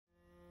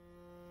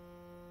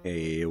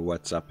Hey,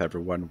 what's up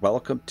everyone?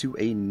 Welcome to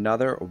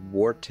another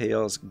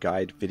WARTALES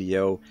guide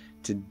video.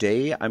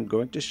 Today I'm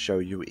going to show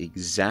you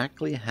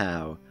exactly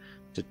how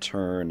to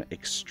turn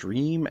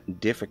extreme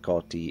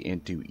difficulty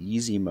into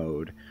easy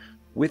mode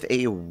with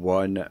a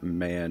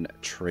one-man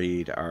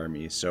trade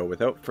army. So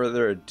without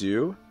further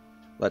ado,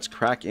 let's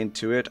crack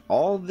into it.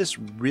 All this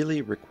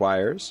really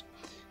requires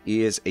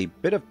is a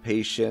bit of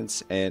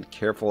patience and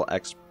careful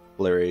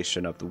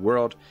exploration of the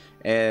world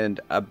and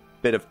a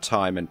bit of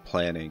time and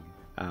planning.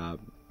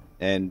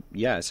 And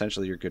yeah,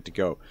 essentially you're good to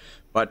go.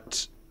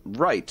 But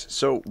right,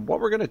 so what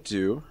we're going to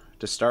do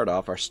to start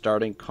off our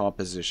starting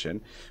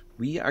composition,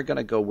 we are going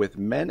to go with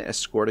men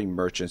escorting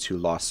merchants who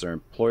lost their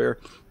employer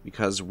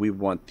because we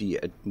want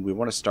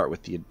to start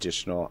with the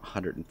additional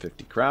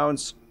 150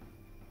 crowns.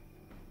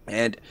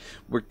 And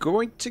we're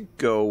going to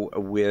go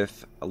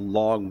with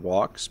long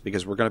walks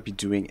because we're going to be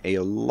doing a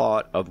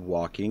lot of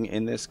walking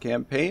in this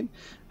campaign.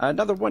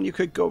 Another one you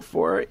could go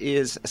for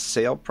is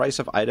sale price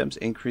of items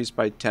increased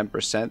by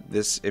 10%.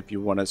 This, if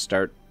you want to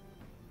start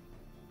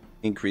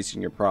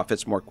increasing your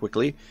profits more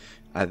quickly,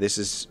 this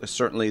is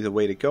certainly the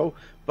way to go.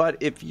 But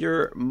if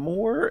you're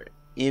more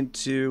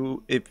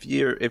into, if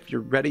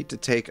you're ready to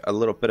take a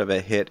little bit of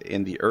a hit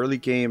in the early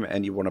game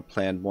and you want to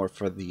plan more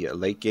for the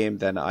late game,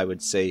 then I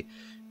would say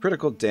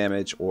critical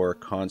damage or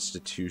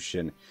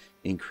constitution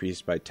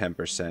increased by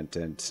 10%.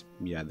 And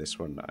yeah, this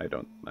one I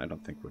don't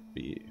think would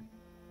be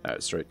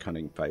sorry,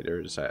 cunning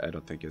fighters I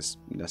don't think is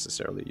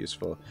necessarily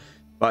useful.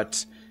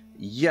 But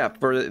yeah,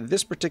 for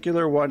this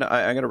particular one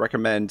I'm going to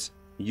recommend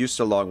use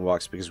to long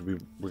walks because we're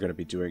going to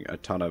be doing a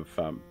ton of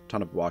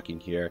walking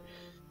here.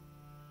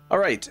 All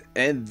right,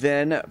 and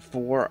then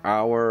for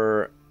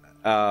our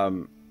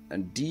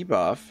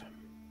debuff,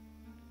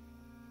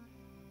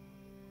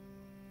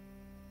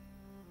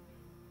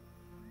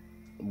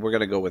 we're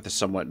going to go with a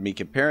somewhat meek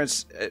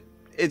appearance.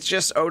 It's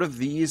just out of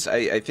these,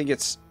 I think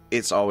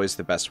it's always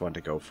the best one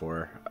to go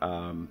for.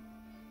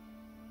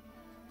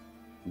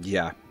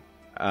 Yeah.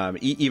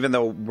 Even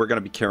though we're going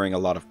to be carrying a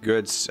lot of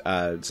goods,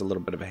 it's a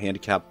little bit of a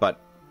handicap, but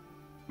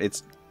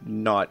it's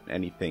not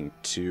anything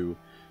too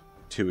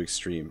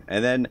extreme.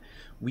 And then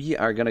we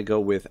are going to go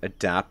with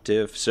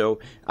adaptive. So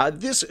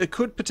this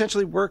could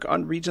potentially work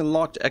on region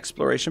locked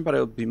exploration, but it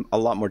would be a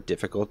lot more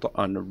difficult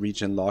on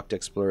region locked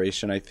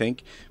exploration, I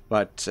think.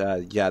 But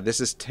yeah,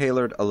 this is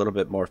tailored a little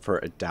bit more for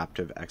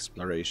adaptive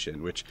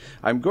exploration, which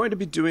I'm going to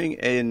be doing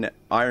in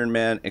Iron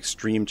Man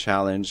Extreme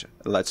Challenge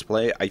Let's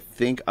Play. I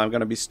think I'm going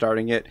to be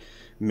starting it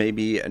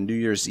maybe a New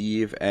Year's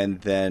Eve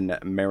and then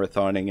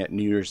marathoning it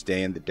New Year's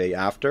Day and the day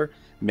after.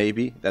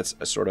 Maybe that's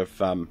a sort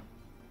of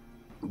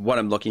what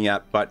I'm looking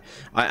at, but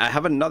I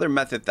have another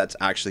method that's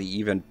actually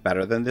even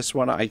better than this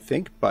one, I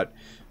think. But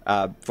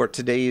for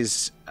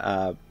today's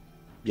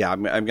yeah,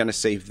 I'm gonna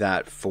save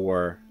that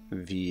for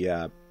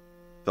the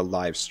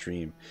live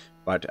stream.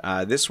 But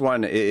this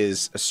one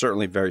is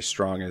certainly very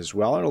strong as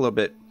well, and a little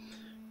bit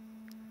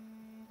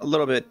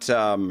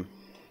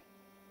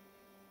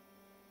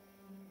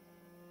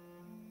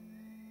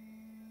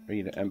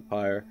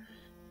Empire,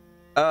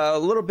 a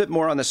little bit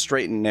more on the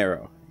straight and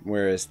narrow,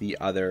 whereas the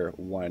other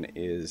one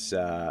is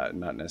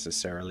not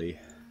necessarily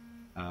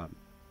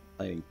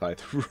playing by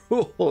the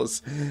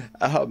rules.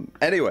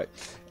 Anyway,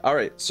 all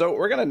right, so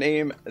we're gonna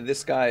name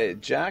this guy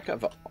Jack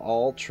of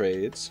all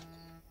trades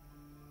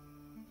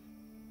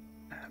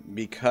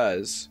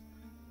because,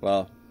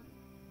 well,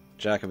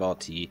 Jack of all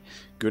tea,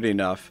 good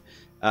enough.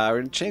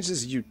 We're going to change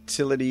his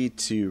utility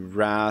to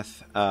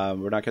Wrath.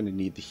 We're not going to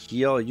need the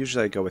heal.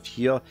 Usually I go with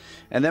heal.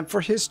 And then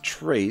for his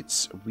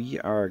traits, we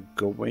are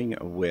going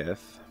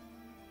with...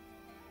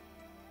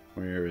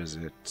 Where is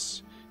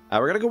it?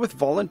 We're going to go with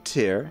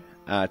Volunteer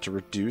to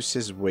reduce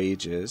his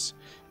wages.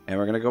 And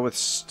we're going to go with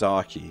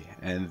Stocky.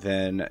 And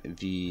then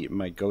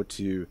my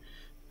go-to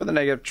for the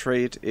negative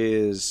trait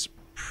is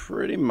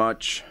pretty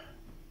much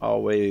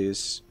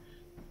always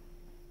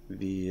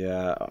the...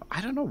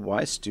 I don't know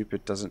why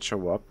Stupid doesn't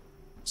show up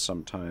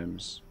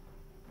sometimes.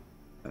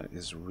 That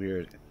is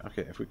weird.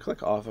 Okay, if we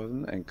click off of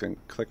him and can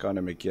click on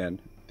him again,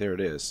 there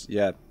it is.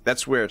 Yeah,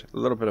 that's weird. A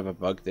little bit of a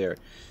bug there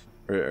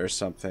or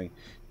something.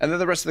 And then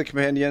the rest of the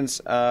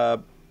companions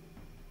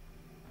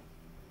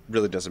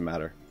really doesn't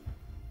matter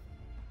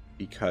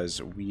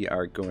because we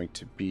are going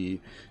to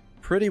be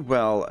pretty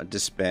well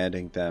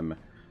disbanding them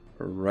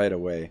right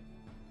away.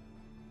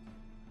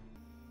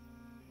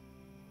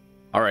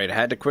 Alright, I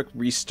had to quick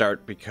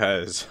restart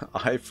because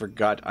I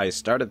forgot I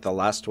started the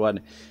last one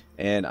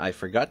and I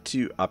forgot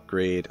to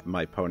upgrade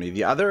my pony.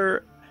 The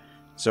other,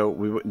 so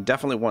we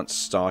definitely want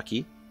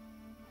Stocky.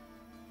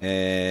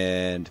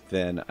 And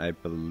then I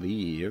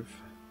believe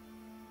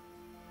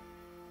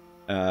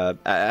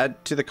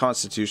add to the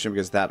Constitution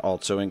because that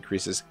also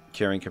increases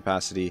carrying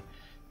capacity.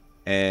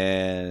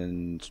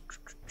 And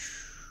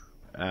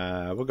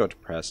we'll go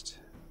depressed.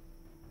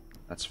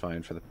 That's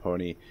fine for the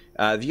pony.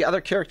 The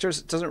other characters,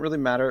 it doesn't really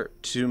matter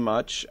too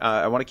much.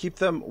 I want to keep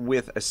them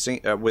with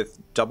with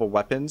double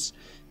weapons,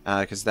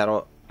 because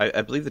that'll.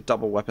 I believe the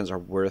double weapons are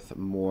worth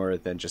more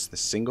than just the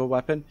single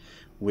weapon,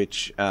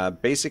 which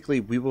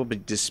basically we will be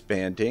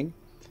disbanding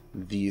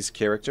these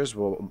characters.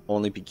 We'll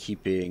only be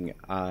keeping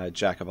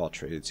Jack of all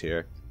trades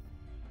here.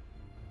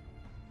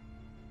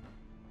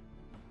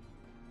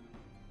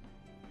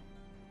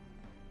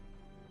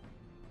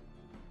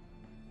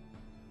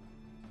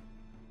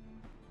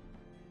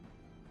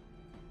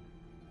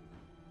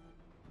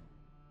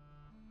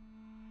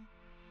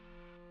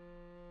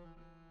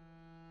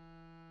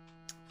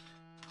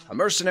 A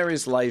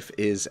mercenary's life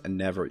is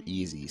never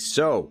easy.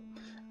 So,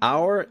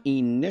 our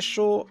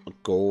initial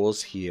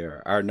goals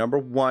here are, number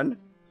one,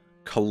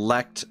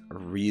 collect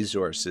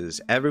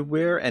resources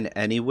everywhere and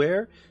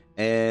anywhere.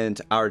 And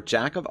our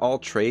Jack of all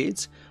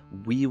trades,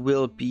 we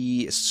will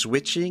be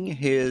switching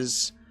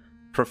his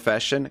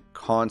profession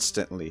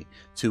constantly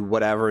to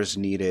whatever is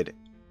needed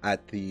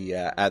at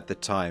the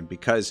time,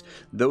 because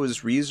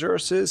those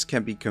resources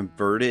can be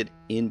converted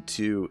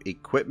into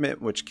equipment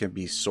which can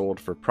be sold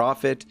for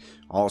profit.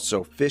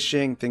 Also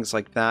fishing, things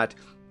like that.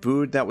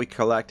 Food that we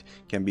collect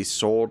can be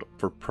sold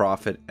for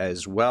profit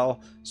as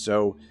well.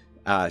 So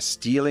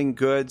stealing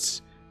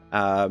goods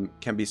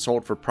can be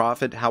sold for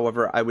profit.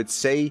 However, I would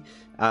say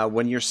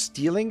when you're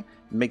stealing,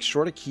 make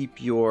sure to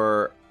keep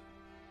your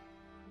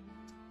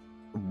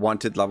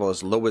wanted level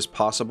as low as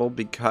possible,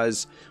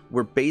 because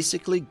we're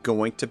basically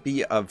going to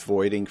be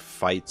avoiding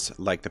fights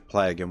like the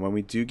plague, and when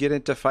we do get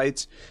into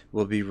fights,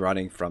 we'll be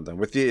running from them.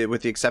 With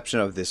the exception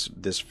of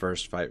this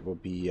first fight, we'll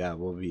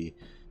be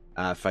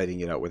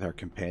fighting it out with our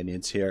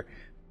companions here,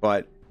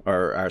 but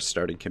or our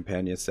starting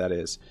companions, that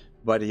is.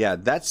 But yeah,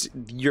 that's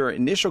your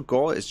initial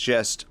goal, is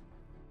just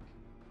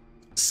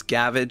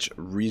scavenge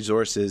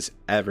resources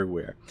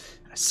everywhere.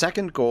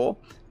 Second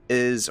goal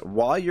is,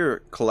 while you're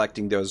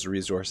collecting those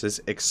resources,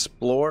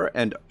 explore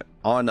and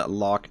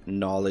unlock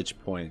knowledge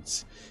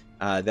points.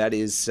 That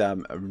is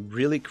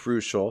really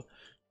crucial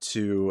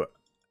to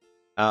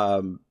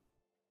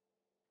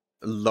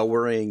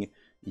lowering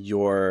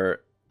your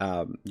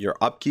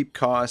upkeep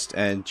cost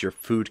and your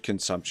food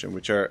consumption,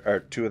 which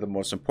are two of the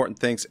most important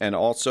things. And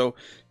also,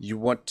 you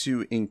want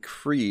to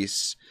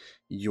increase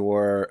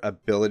your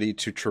ability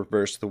to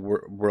traverse the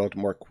world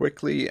more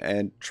quickly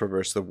and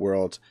traverse the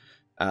world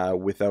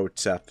without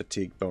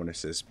fatigue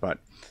bonuses. But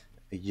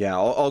yeah,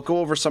 I'll go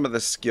over some of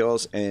the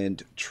skills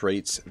and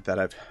traits that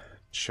I've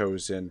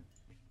chosen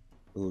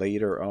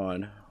later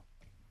on.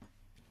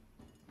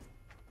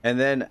 And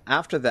then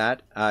after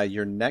that,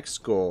 your next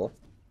goal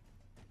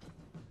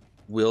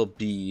will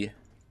be...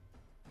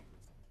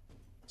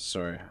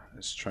 Sorry, I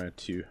was trying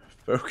to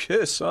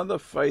focus on the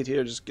fight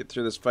here. Just get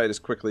through this fight as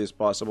quickly as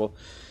possible.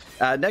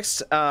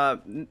 Next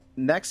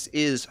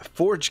is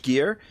forge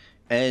gear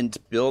and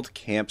build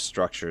camp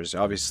structures.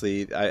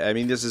 Obviously, I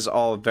mean, this is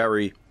all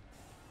very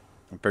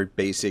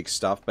basic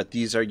stuff, but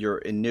these are your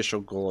initial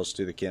goals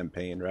to the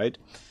campaign, right?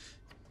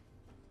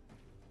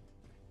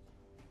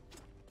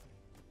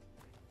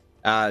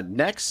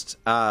 Next,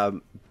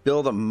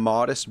 build a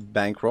modest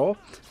bankroll.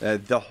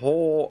 The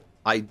whole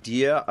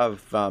idea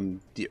of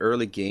the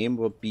early game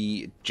will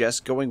be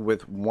just going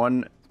with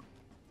one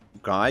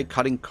guy,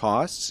 cutting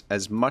costs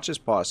as much as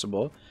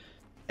possible,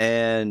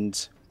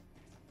 and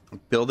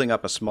building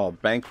up a small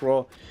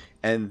bankroll.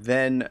 And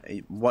then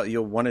what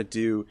you'll want to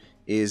do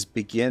is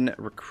begin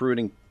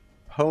recruiting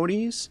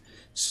ponies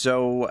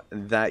so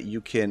that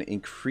you can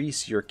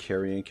increase your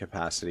carrying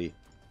capacity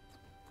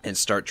and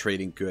start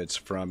trading goods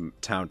from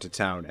town to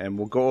town. And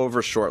we'll go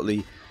over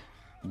shortly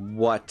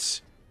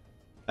what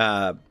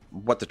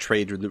the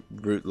trade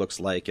route looks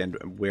like and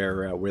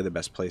where the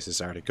best places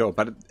are to go.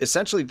 But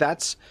essentially,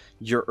 that's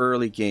your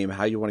early game,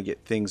 how you want to get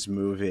things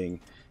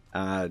moving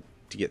to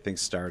get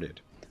things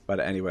started. But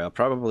anyway, I'll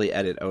probably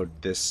edit out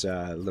this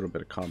little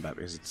bit of combat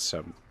because it's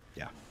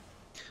yeah, a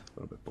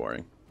little bit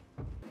boring.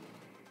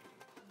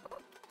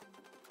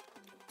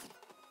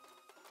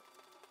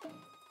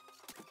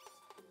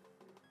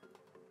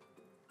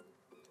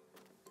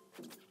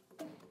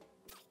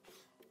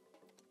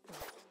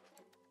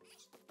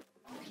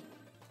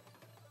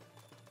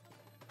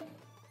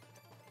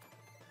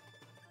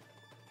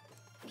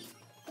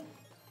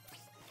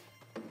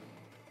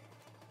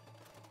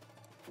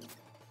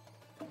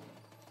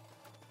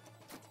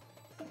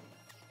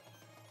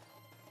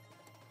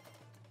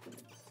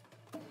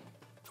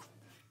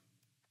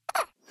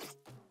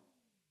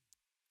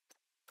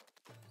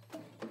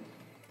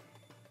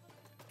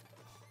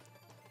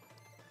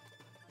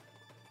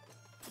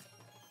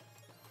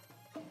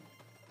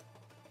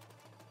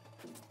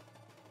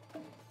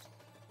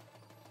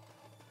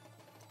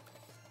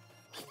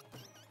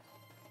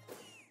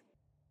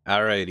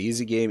 All right,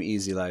 easy game,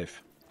 easy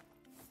life.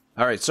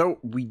 All right, so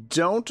we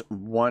don't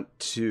want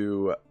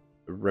to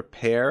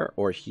repair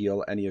or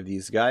heal any of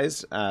these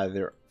guys.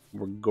 We're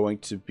going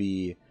to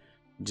be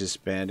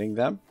disbanding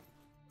them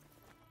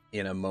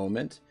in a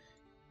moment.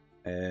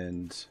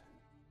 And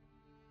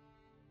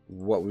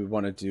what we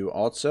want to do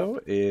also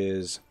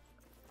is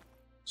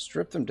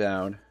strip them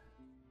down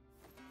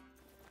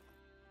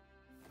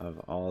of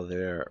all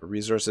their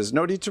resources.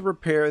 No need to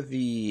repair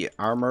the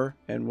armor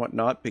and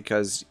whatnot,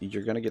 because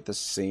you're going to get the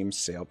same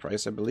sale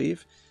price, I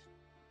believe,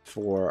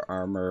 for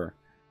armor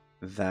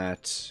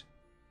that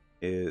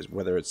is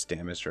whether it's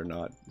damaged or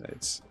not.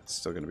 It's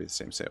still going to be the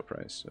same sale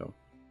price. So, all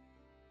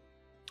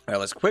right,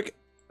 let's quick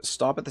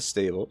stop at the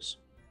stables.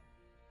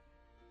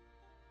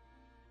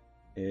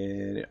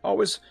 And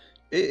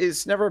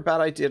it's never a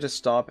bad idea to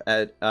stop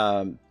at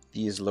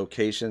these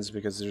locations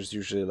because there's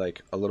usually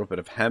like a little bit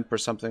of hemp or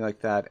something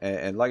like that.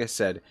 And like I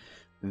said,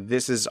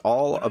 this is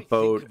all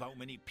about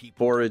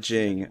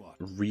foraging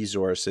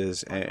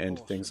resources and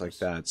things like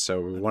that. So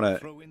we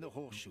want to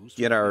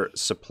get our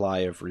supply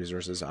of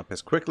resources up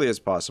as quickly as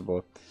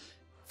possible.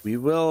 We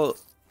will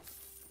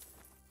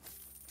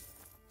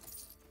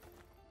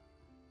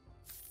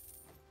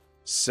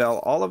sell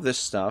all of this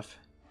stuff.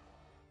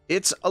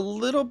 It's a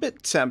little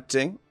bit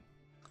tempting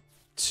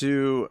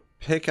to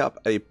pick up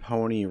a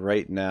pony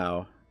right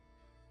now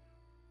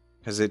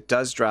because it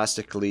does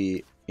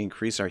drastically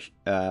increase our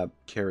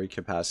carry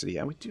capacity,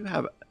 and we do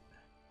have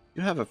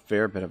a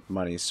fair bit of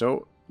money.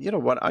 So you know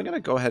what, I'm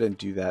gonna go ahead and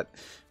do that.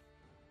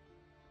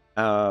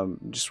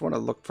 Just want to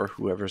look for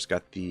whoever's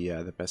got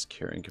the best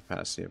carrying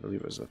capacity. I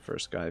believe it was the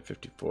first guy,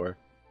 54.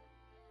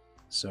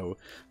 So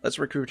let's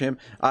recruit him.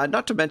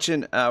 Not to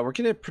mention, we're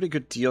getting a pretty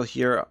good deal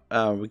here.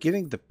 We're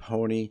getting the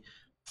pony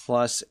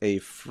plus a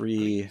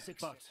free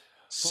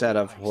set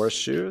of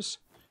horseshoes.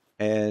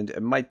 And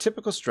my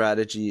typical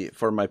strategy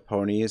for my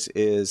ponies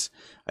is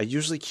I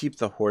usually keep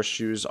the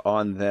horseshoes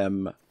on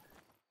them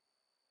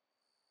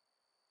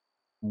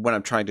when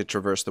I'm trying to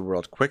traverse the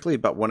world quickly.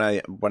 But when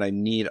I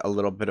need a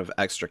little bit of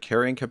extra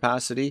carrying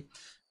capacity,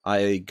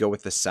 I go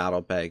with the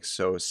saddlebags.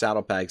 So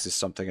saddlebags is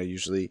something I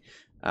usually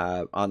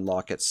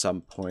unlock at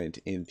some point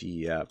in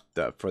the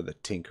for the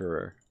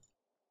tinkerer.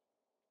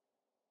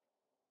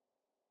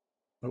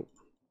 Oh,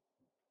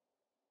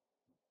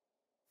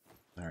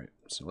 all right.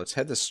 So let's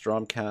head to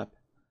Stromcap,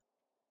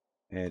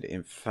 and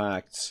in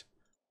fact,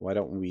 why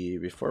don't we,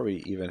 before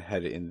we even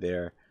head in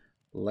there,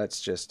 let's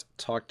just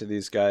talk to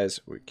these guys.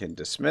 We can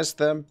dismiss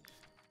them,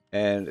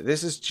 and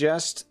this is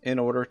just in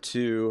order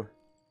to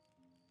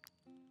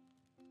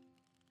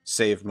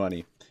save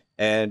money.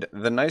 And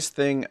the nice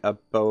thing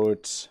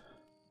about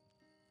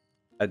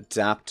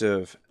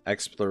adaptive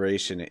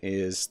exploration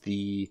is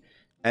the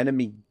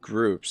enemy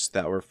groups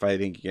that we're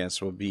fighting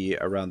against will be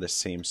around the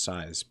same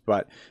size.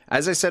 But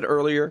as I said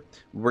earlier,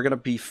 we're gonna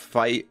be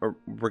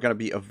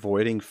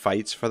avoiding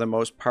fights for the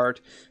most part.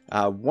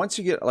 Once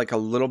you get like a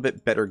little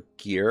bit better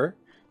gear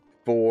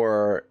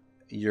for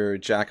your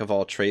jack of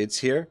all trades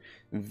here,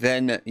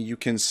 then you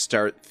can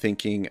start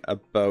thinking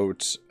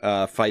about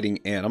fighting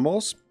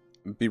animals.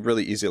 It'd be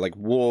really easy, like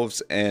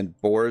wolves and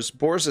boars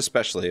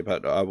especially,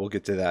 but we'll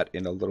get to that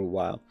in a little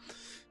while.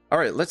 All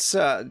right, let's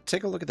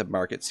take a look at the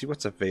market, see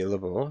what's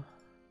available.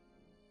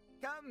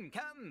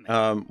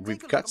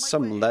 We've got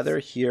some leather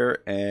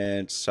here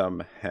and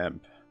some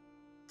hemp,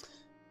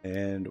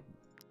 and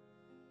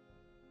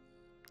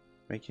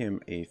make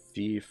him a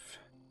thief.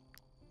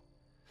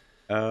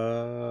 Yeah,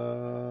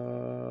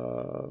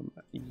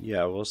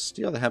 we'll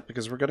steal the hemp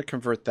because we're going to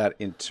convert that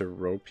into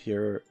rope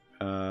here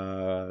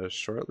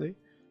shortly.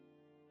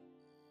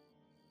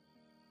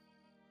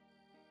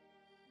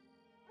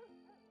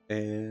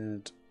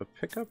 And we'll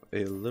pick up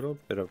a little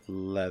bit of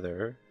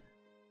leather.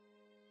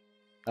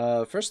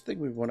 First thing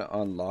we want to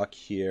unlock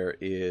here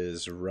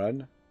is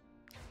run.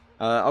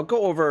 I'll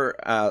go over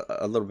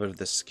a little bit of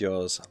the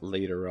skills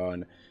later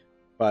on,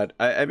 but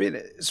I mean,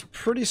 it's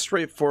pretty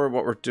straightforward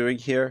what we're doing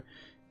here.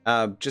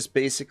 Just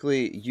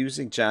basically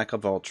using jack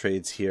of all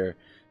trades here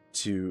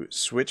to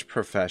switch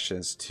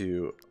professions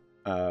to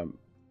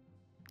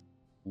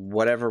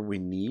whatever we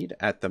need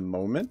at the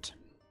moment.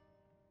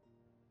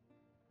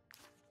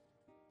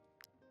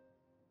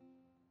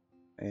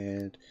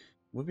 And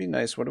would be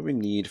nice. What do we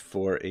need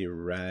for a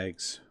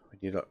rags?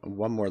 We need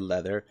one more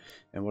leather.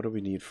 And what do we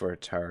need for a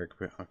targ?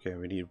 Okay,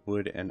 we need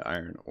wood and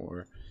iron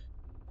ore.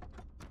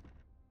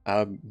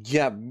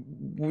 Yeah,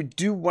 we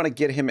do want to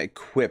get him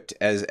equipped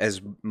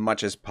as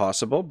much as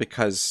possible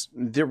because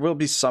there will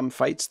be some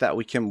fights that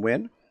we can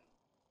win.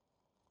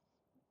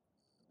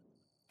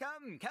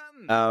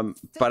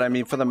 But I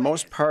mean, for the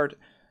most part,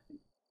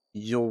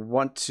 you'll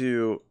want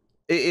to,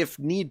 if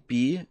need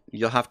be,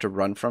 you'll have to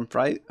run from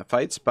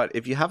fights. But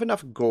if you have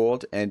enough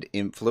gold and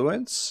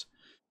influence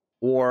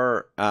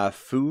or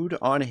food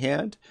on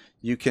hand,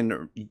 you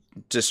can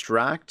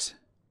distract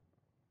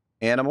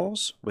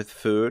animals with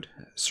food,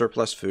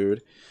 surplus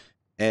food,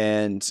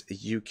 and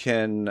you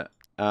can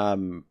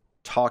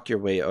talk your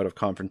way out of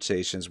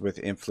confrontations with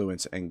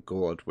influence and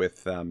gold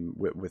with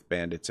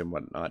bandits and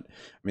whatnot.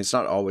 I mean, it's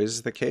not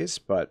always the case,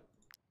 but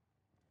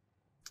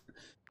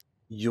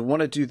you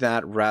want to do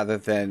that rather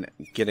than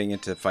getting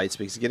into fights,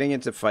 because getting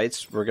into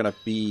fights, we're gonna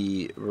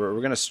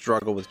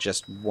struggle with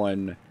just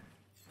one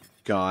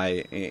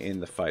guy in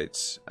the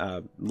fights.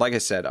 Like I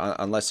said,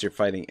 unless you're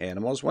fighting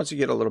animals. Once you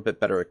get a little bit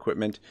better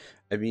equipment,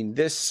 I mean,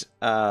 this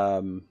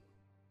set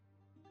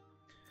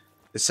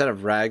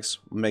of rags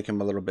will make him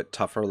a little bit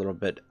tougher, a little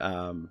bit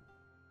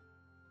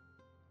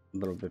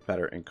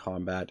better in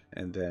combat.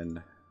 And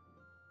then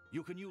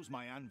you can use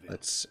my anvil.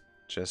 Let's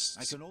just,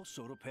 I can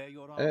also repair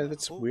your armor.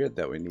 that's weird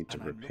that we need to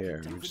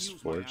repair. We just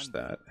forged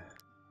that.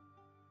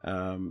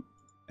 And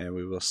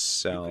we will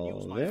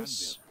sell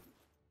this.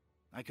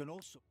 I can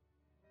also.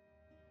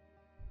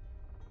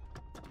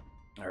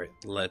 All right,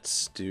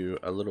 let's do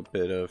a little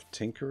bit of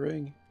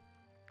tinkering.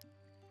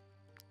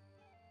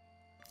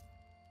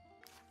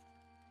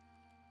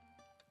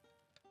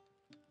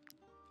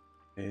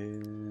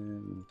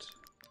 And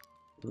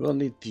we'll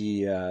need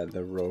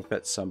the rope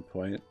at some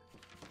point.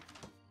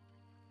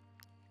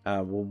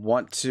 We'll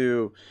want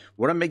to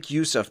make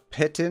use of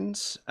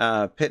pittons.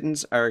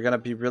 Pittons are going to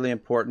be really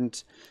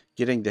important.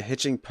 Getting the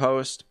hitching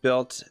post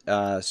built,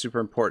 super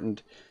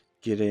important.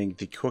 Getting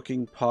the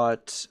cooking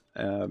pot,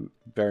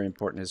 very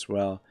important as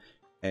well.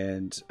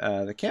 And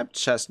the camp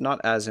chest,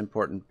 not as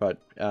important, but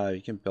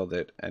you can build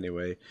it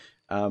anyway.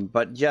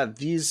 But yeah,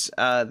 these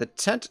the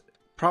tent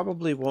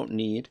probably won't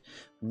need.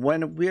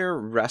 When we're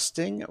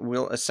resting,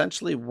 we'll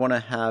essentially want to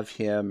have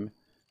him.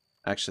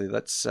 Actually,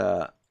 let's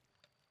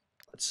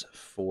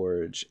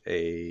forge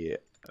a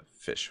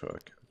fish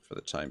hook for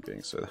the time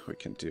being, so that we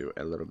can do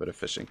a little bit of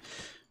fishing.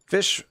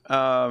 Fish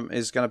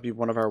is going to be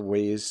one of our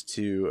ways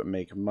to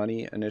make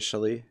money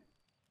initially.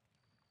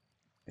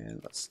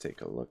 And let's take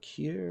a look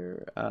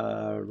here.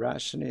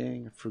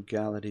 Rationing,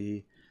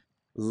 frugality.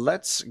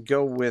 Let's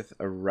go with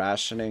a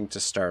rationing to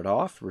start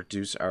off.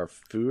 Reduce our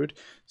food.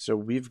 So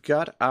we've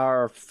got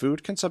our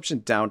food consumption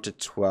down to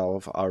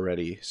 12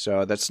 already.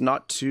 So that's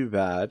not too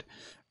bad.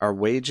 Our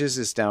wages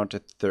is down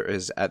to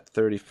is at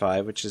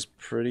 35, which is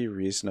pretty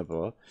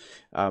reasonable.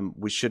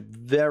 We should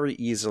very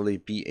easily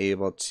be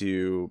able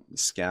to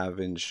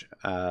scavenge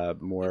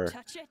more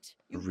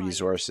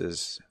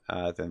resources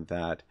than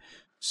that.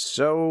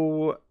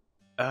 So,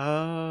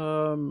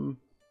 all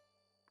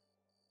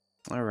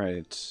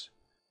right.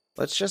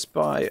 Let's just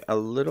buy a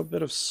little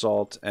bit of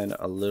salt and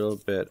a little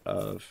bit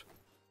of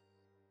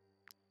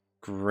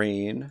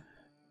grain.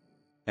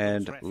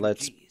 And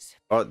let's...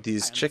 Oh,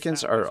 these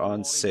chickens are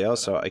on sale,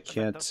 so I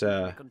can't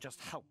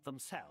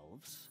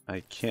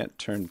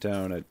turn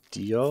down a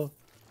deal.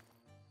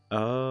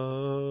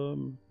 All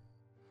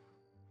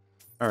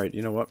right,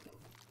 you know what?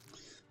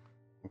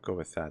 We'll go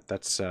with that.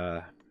 That's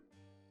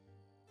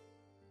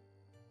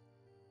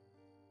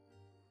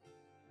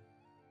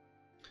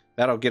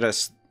that'll get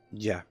us.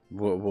 Yeah,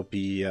 we'll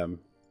be in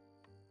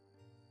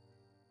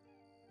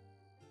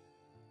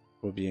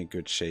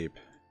good shape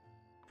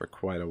for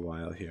quite a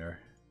while here.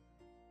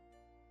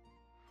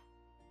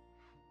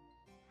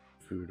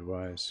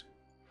 Food-wise,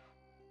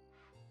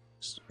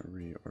 just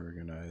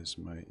reorganize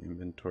my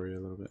inventory a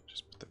little bit.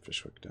 Just put the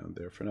fish hook down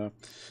there for now.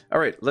 All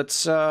right,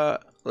 let's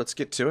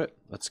get to it.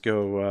 Let's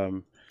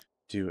go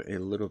do a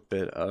little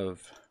bit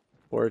of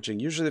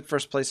foraging. Usually, one of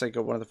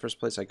the first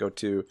place I go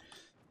to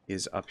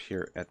is up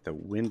here at the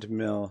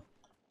windmill.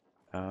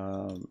 Just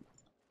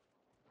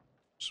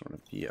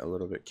want to be a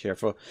little bit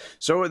careful.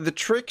 So the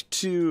trick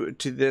to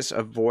this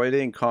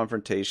avoiding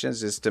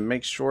confrontations is to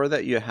make sure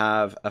that you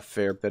have a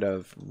fair bit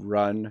of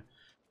run.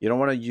 You don't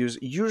want to use.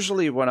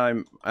 Usually, when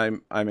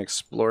I'm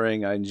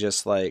exploring, I'm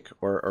just like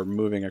or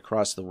moving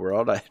across the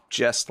world. I'm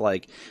just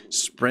like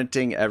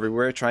sprinting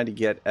everywhere, trying to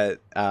get at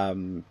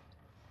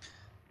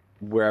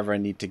wherever I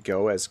need to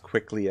go as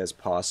quickly as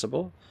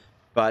possible.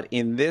 But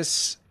in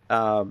this,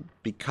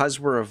 because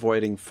we're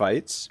avoiding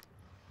fights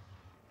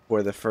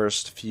for the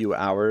first few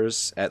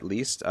hours at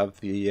least of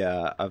the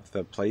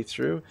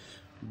playthrough,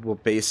 we'll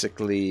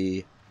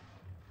basically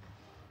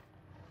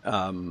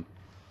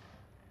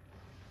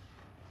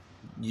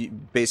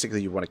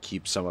you want to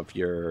keep some of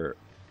your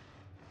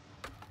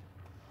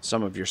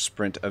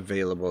sprint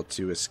available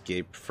to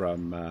escape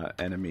from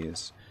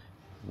enemies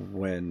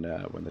when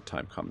the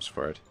time comes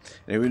for it.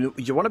 And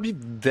you want to be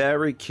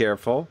very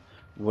careful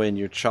when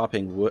you're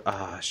chopping wood.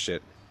 Ah,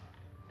 shit.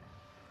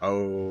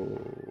 Oh.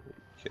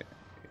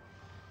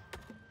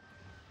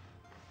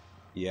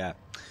 Yeah,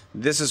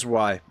 this is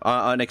why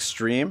on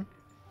extreme,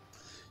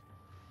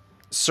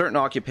 certain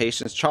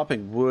occupations,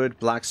 chopping wood,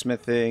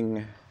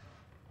 blacksmithing,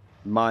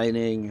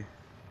 mining,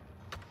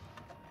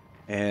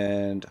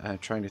 and I'm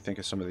trying to think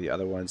of some of the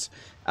other ones,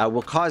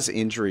 will cause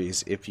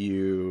injuries if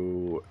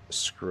you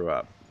screw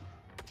up.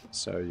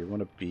 So you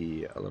want to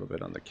be a little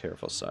bit on the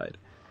careful side.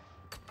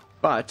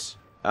 But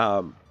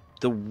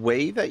the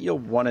way that you'll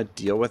want to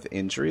deal with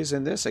injuries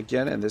in this,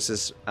 again, and this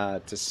is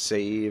to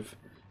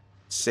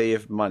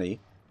save money,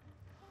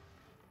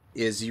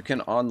 is you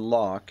can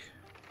unlock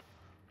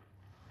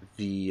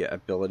the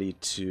ability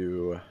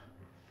to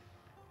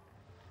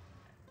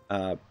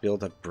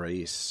build a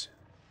brace,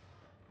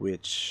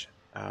 which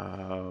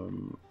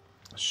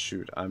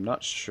shoot, I'm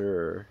not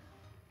sure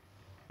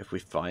if we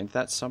find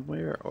that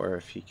somewhere or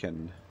if he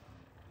can.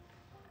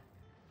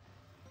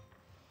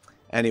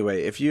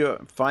 Anyway, if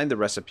you find the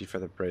recipe for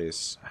the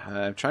brace,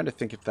 I'm trying to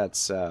think if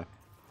that's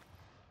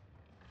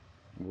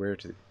where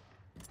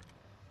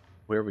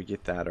we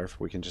get that, or if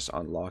we can just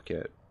unlock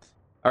it.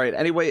 All right,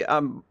 anyway,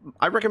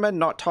 I recommend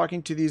not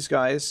talking to these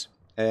guys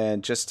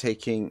and just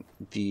taking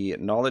the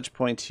knowledge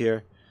point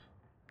here.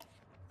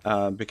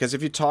 Because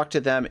if you talk to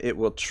them, it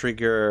will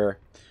trigger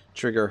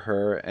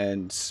her,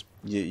 and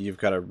you've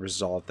got to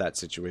resolve that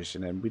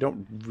situation. And we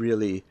don't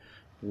really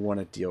want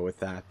to deal with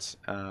that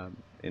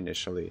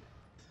initially.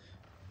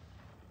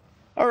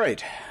 All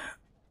right.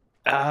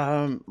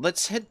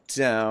 Let's head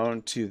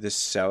down to the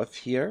south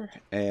here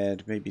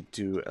and maybe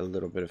do a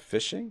little bit of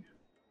fishing.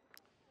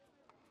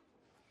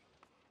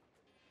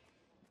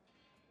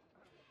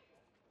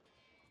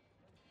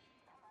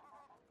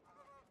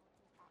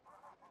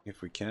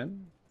 If we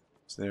can.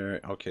 Is there...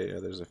 Okay, yeah,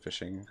 there's a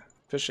fishing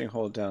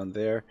hole down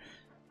there.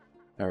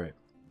 All right.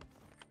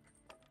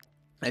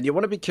 And you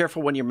want to be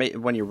careful when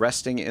you're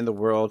resting in the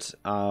world.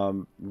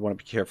 You want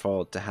to be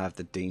careful to have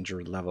the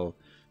danger level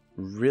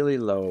really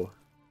low.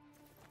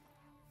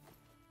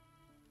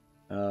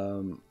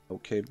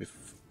 Okay,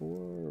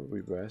 before we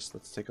rest,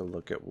 let's take a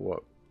look at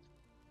what...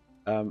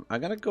 I'm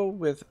gonna go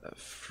with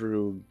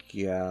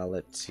frugality.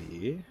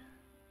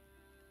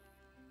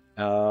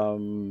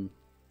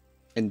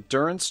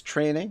 Endurance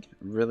training,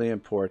 really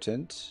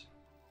important.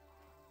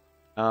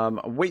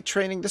 Weight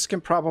training, this can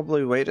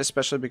probably wait,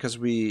 especially because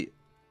we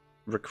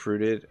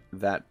recruited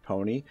that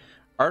pony.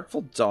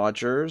 Artful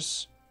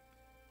Dodgers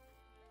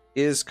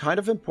is kind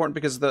of important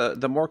because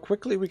the more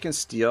quickly we can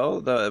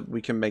steal,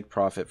 we can make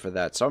profit for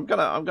that. So I'm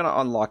gonna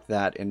unlock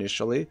that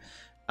initially.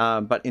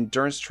 But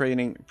endurance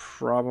training,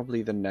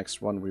 probably the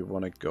next one we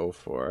want to go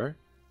for.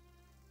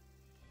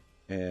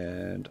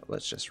 And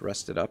let's just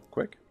rest it up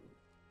quick.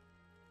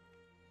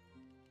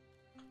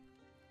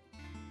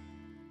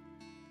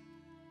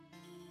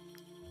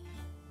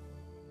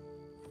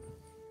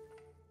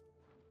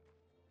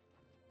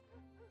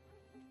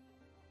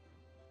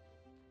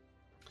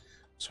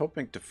 I was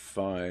hoping to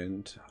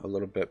find a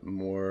little bit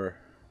more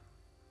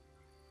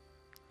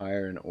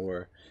iron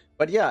ore,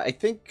 but yeah, I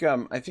think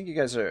you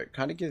guys are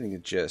kind of getting the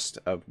gist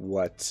of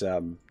what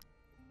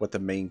the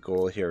main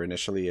goal here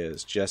initially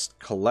is. Just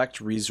collect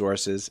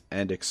resources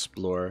and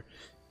explore,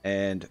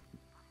 and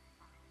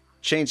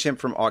change him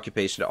from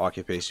occupation to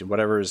occupation,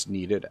 whatever is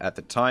needed at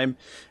the time.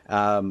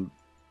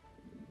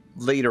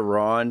 Later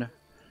on,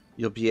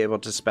 you'll be able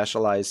to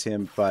specialize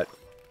him, but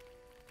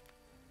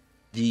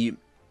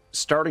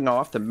starting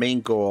off, the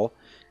main goal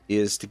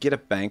is to get a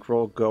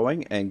bankroll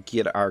going and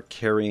get our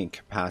carrying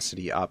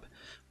capacity up,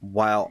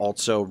 while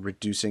also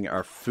reducing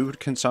our food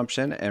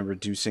consumption and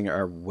reducing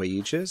our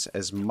wages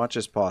as much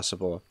as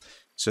possible,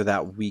 so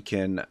that we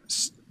can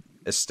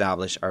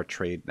establish our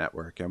trade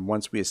network. And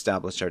once we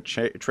establish our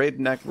trade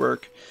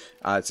network,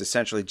 it's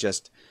essentially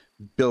just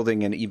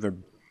building an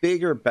even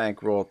bigger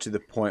bankroll to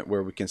the point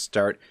where we can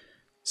start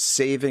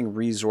saving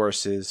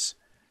resources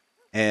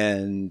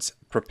and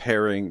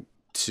preparing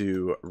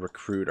to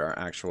recruit our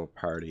actual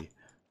party.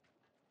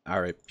 All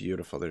right,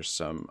 beautiful. There's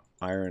some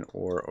iron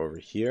ore over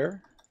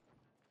here.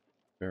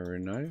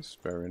 Very nice,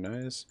 very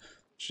nice.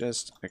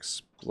 Just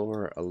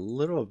explore a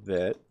little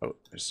bit. Oh,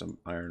 there's some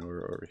iron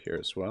ore over here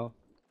as well.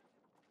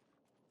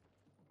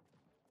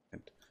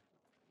 And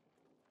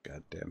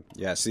goddamn,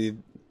 yeah. See,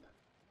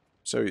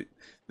 so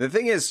the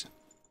thing is,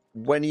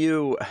 when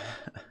you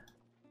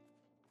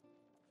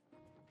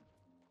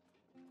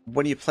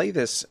play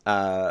this,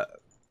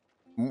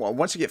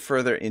 once you get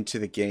further into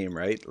the game,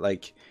 right?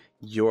 Like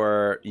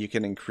you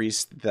can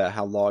increase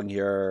how long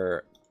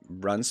your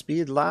run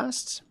speed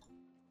lasts.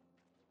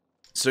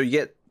 So you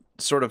get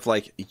sort of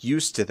like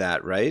used to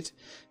that, right?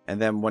 And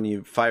then when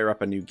you fire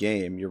up a new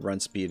game, your run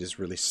speed is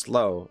really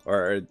slow,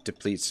 or it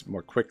depletes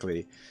more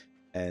quickly.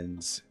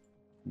 And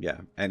yeah,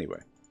 anyway,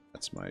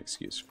 that's my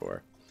excuse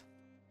for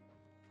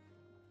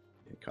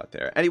getting caught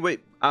there. Anyway,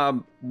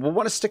 we'll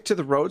want to stick to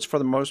the roads for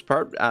the most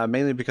part,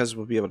 mainly because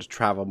we'll be able to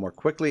travel more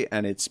quickly,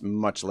 and it's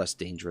much less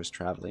dangerous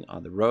traveling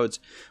on the roads.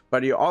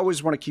 But you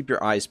always want to keep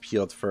your eyes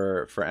peeled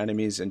for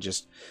enemies and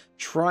just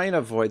try and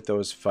avoid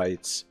those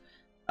fights.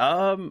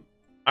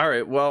 All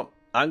right, well,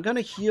 I'm going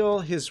to heal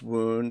his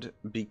wound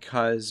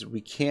because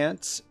we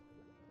can't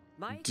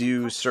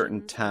do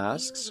certain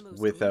tasks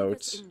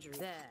without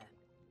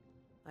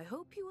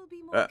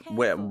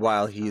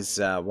while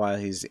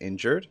he's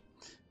injured.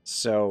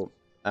 So,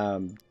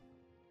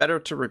 better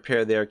to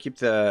repair there. Keep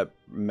the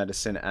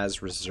medicine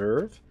as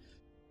reserve.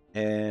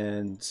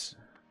 And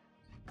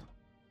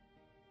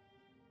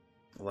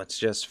let's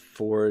just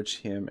forge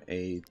him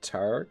a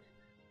targ.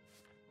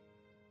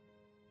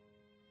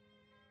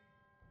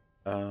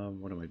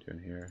 What am I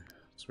doing here?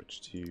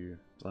 Switch to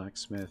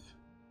blacksmith.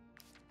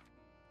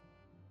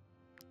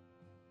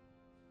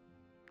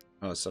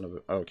 Oh, son of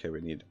a... Okay, we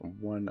need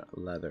 1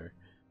 leather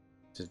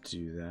to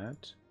do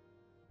that.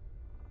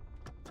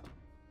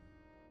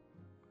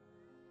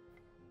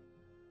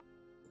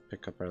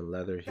 Pick up our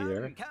leather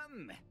here.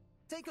 Come.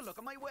 Take a look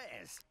at my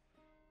wares.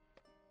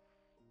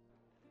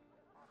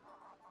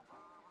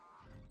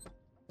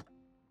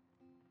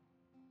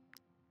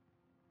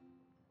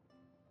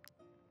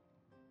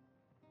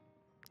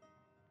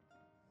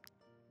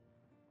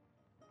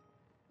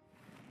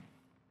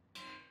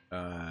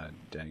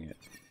 Dang it.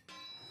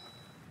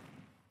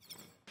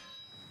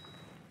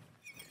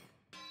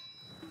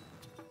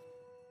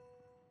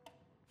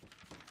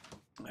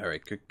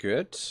 Alright,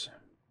 good.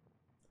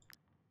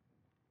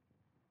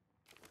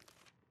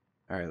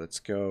 Alright, let's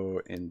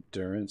go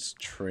endurance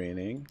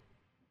training.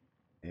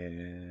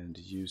 And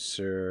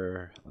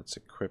user, let's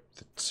equip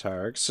the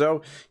targ.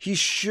 So he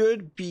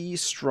should be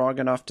strong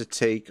enough to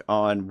take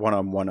on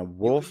one-on-one a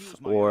wolf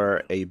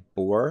or a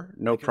boar,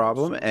 no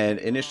problem. And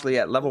initially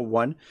at level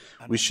 1,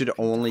 we should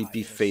only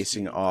be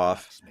facing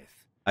off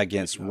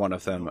against one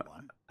of them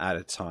at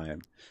a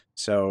time.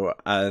 So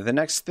the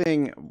next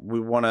thing we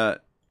want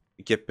to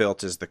get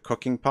built is the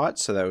cooking pot,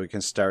 so that we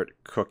can start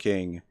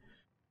cooking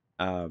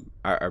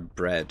our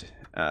bread.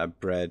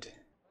 Bread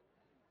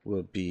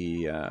will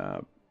be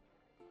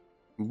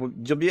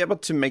you'll be able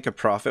to make a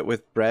profit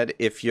with bread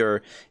if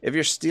you're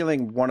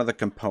stealing one of the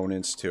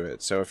components to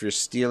it. So if you're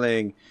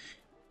stealing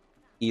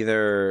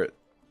either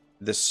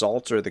the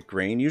salt or the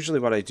grain, usually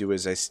what I do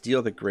is I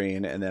steal the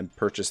grain and then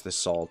purchase the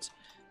salt,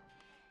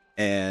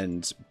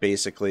 and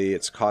basically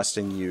it's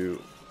costing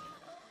you.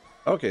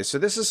 Okay, so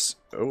this is,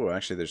 oh,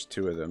 actually there's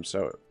 2 of them.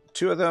 So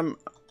 2 of them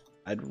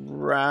I'd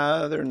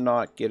rather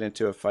not get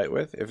into a fight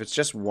with. If it's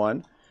just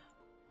one,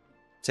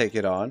 take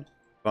it on.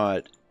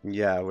 But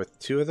yeah, with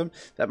 2 of them,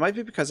 that might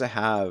be because I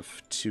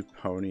have 2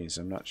 ponies.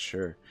 I'm not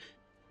sure.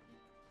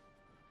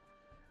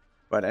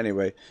 But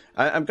anyway,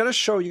 I'm going to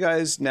show you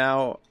guys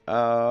now.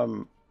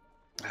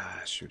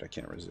 Shoot, I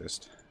can't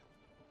resist.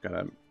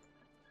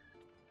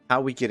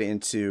 How we get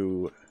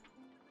into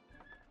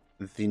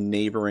the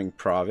neighboring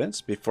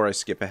province before I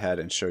skip ahead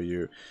and show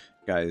you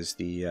guys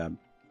the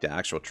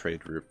actual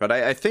trade route. But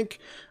I think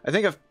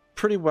I've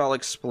pretty well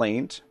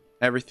explained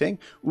everything.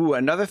 Ooh,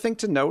 another thing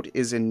to note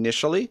is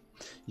initially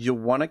you'll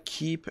want to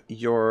keep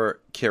your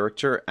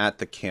character at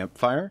the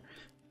campfire,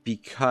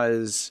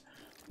 because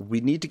we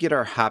need to get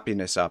our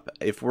happiness up.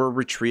 If we're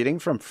retreating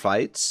from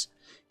fights,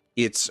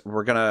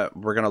 we're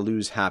gonna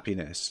lose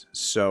happiness.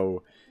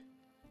 So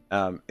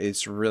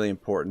it's really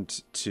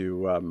important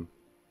to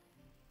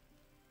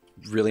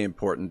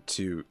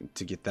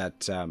get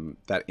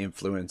that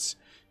influence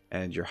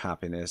and your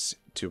happiness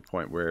to a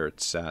point where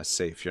it's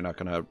safe. You're not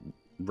gonna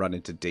run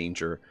into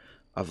danger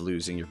of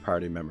losing your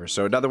party members.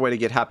 So another way to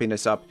get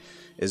happiness up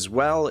as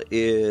well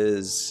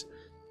is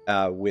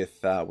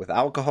with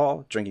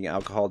alcohol. Drinking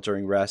alcohol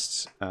during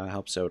rests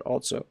helps out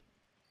also.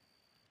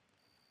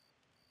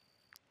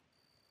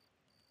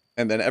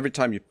 And then every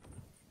time you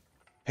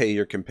pay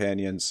your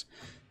companions,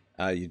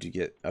 you do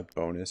get a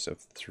bonus of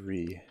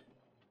 3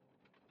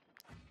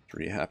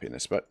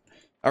 happiness. But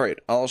all right,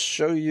 I'll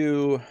show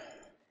you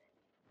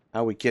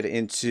how we get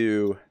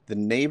into the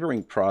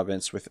neighboring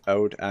province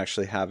without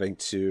actually having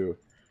to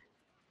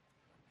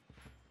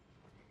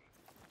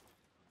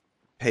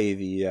pay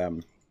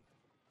the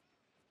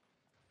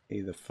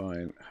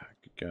fine. Oh,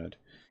 good God.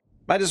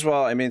 Might as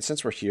well, I mean,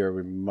 since we're here,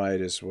 we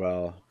might as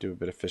well do a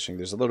bit of fishing.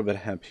 There's a little bit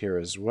of hemp here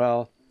as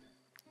well.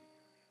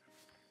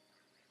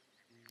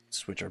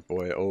 Switch our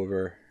boy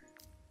over.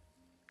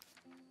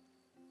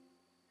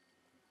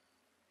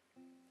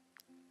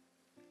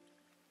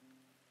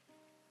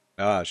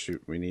 Ah,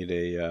 shoot, we need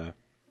a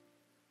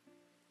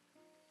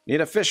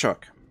fish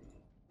hook.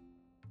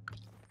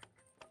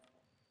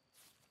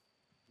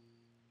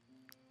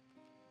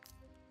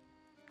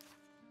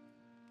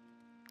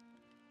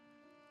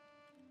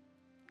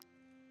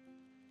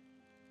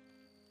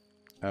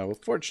 We'll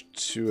forge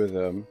 2 of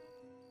them,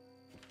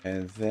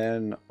 and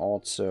then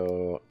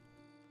also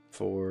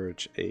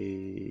forge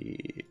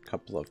a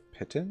couple of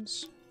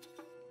pittons.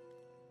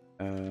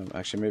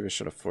 Actually, maybe I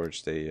should have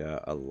forged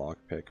a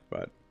lockpick,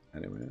 but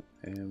anyway.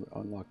 And we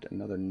unlocked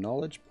another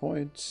knowledge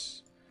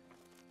point.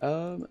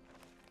 Smooth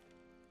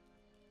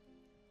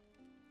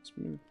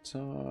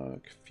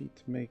talk,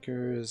 feat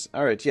makers.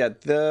 All right, yeah,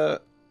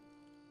 the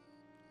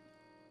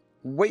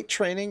weight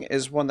training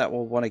is one that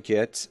we'll want to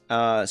get.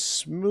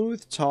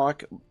 Smooth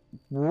talk,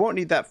 we won't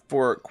need that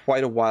for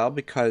quite a while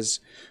because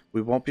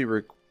we won't be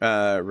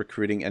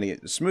recruiting any.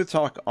 Smooth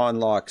talk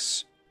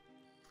unlocks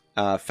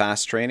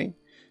fast training,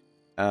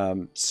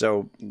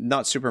 so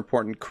not super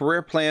important.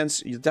 Career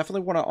plans, you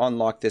definitely want to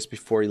unlock this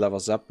before he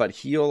levels up, but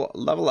he'll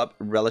level up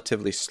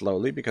relatively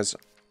slowly because,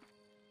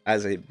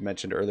 as I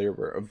mentioned earlier,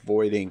 we're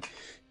avoiding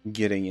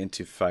getting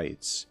into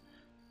fights.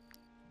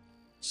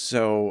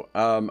 So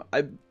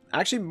I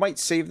actually might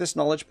save this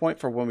knowledge point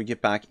for when we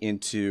get back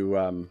into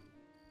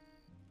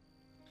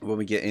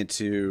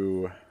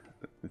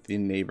the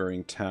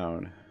neighboring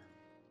town.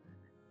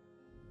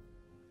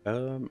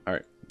 All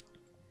right,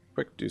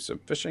 quick, do some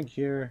fishing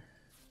here,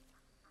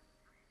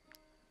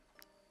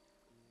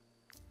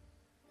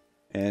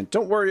 and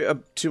don't worry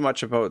too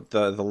much about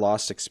the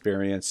lost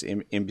experience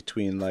in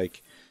between,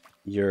 like,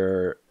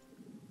 your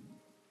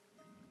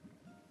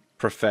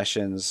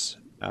professions.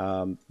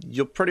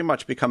 You'll pretty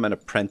much become an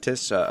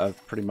apprentice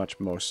of pretty much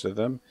most of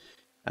them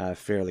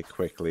fairly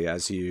quickly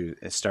as you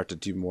start to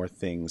do more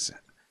things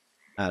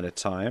at a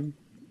time.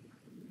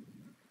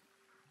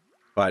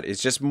 But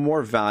it's just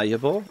more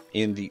valuable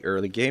in the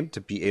early game to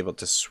be able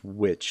to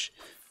switch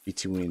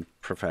between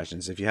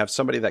professions. If you have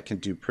somebody that can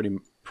do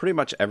pretty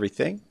much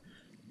everything,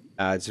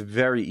 it's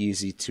very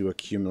easy to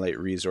accumulate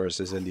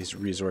resources, and these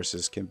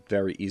resources can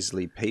very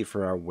easily pay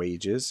for our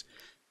wages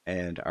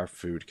and our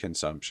food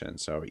consumption.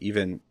 So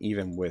even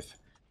with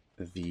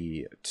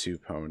the 2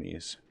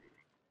 ponies.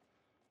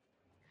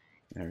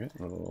 Alright,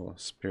 a little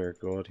spare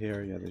gold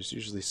here. Yeah, there's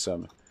usually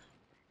some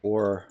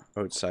ore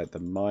outside the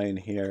mine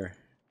here.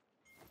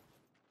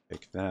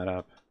 Pick that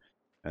up.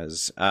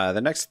 As the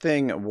next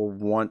thing we'll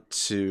want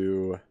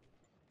to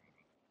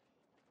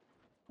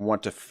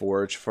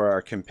forge for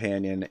our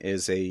companion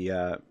is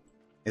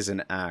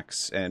an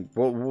axe, and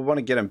we'll want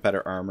to get him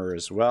better armor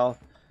as well.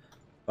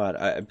 But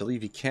I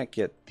believe he can't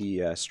get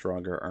the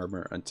stronger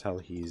armor until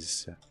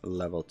he's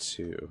level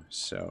 2.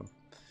 So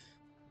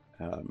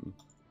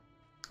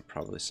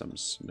probably some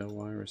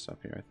snow iris up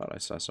here. I thought I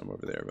saw some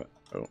over there, but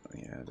oh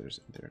yeah, there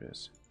it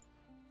is.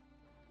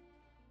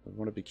 I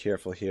want to be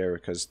careful here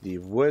because the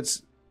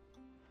woods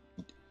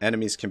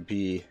enemies can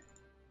be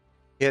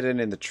hidden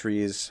in the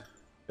trees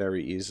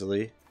very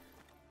easily.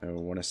 And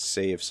we want to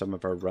save some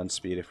of our run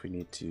speed if we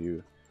need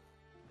to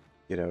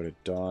get out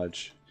of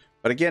dodge.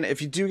 But again,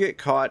 if you do get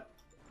caught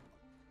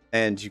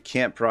and you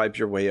can't bribe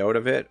your way out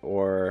of it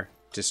or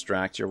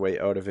distract your way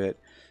out of it,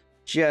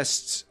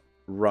 just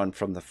run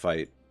from the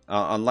fight.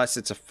 Unless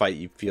it's a fight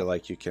you feel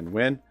like you can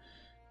win,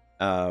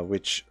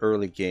 which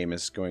early game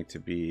is going to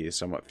be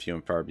somewhat few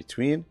and far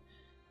between.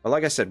 But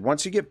like I said,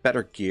 once you get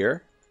better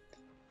gear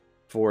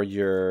for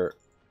your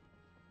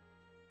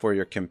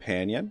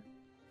companion,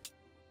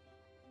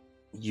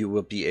 you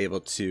will be able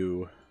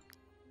to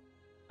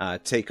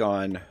take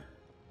on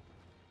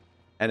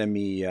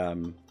enemy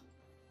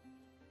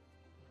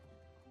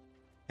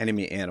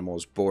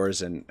animals,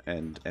 boars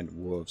and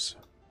wolves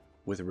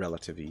with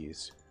relative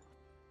ease.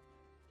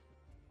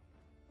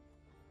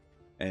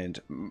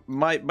 And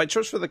my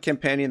choice for the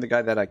companion, the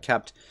guy that I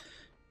kept,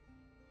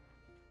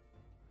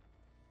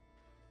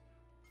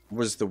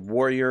 was the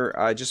warrior.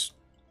 Just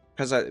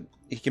because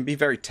he can be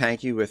very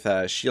tanky with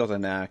shield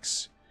and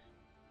axe,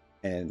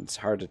 and it's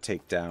hard to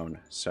take down.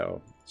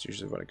 So it's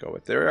usually what I go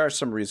with. There are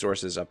some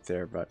resources up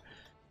there, but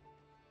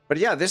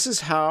yeah, this is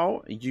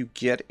how you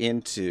get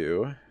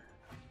into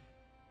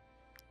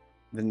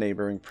the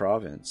neighboring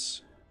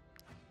province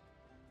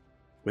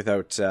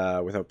without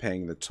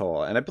paying the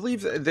toll. And I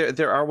believe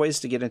there are ways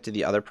to get into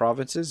the other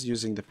provinces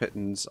using the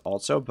pittance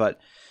also, but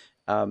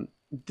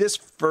this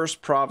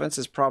first province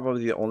is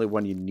probably the only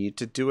one you need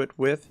to do it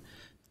with,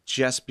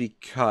 just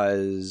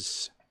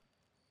because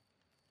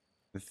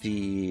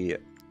the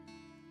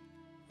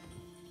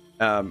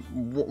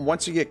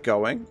once you get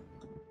going,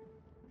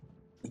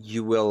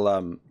 you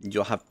will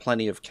you'll have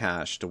plenty of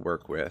cash to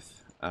work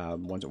with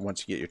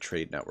once you get your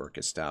trade network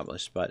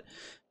established. But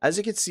as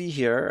you can see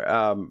here,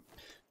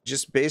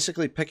 just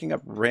basically picking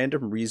up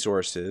random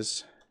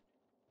resources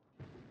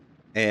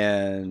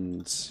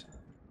and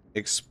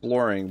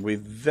exploring, we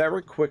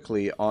very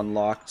quickly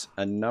unlocked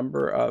a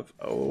number of...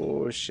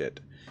 oh shit.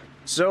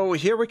 So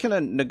here we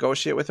can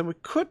negotiate with him. We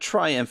could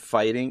try and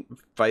fighting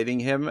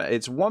him.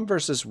 It's 1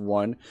 versus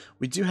 1.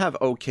 We do have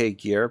okay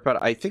gear,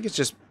 but I think it's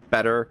just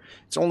better.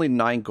 It's only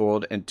 9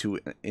 gold and 2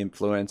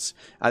 influence.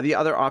 The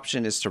other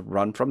option is to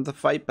run from the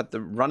fight, but the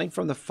running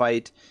from the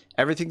fight,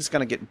 everything's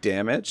going to get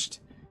damaged,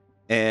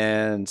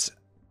 and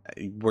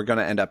we're going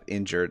to end up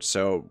injured.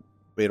 So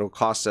it'll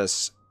cost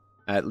us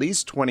at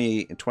least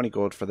 20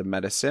 gold for the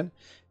medicine,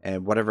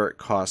 and whatever it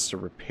costs to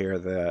repair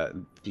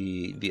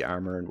the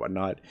armor and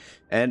whatnot.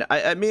 And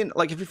I mean,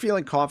 like, if you're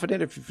feeling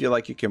confident, if you feel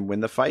like you can win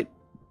the fight,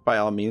 by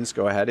all means,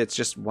 go ahead. It's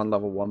just 1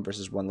 level 1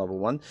 versus 1 level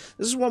 1.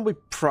 This is one we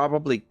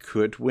probably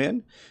could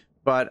win,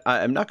 but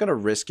I'm not going to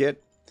risk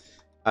it.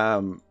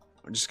 I'm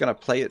just going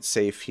to play it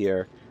safe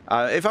here.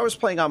 If I was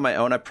playing on my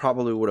own, I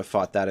probably would have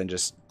fought that and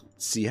just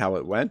see how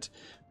it went.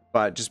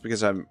 But just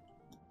because I'm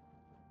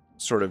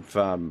sort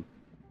of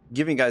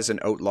giving guys an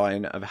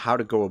outline of how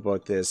to go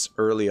about this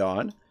early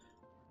on,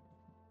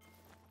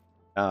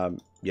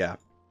 yeah,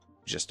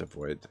 just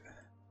avoid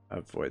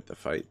the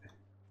fight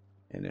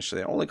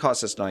initially. It only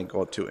costs us 9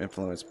 gold, 2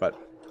 influence, but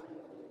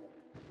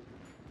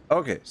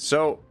okay.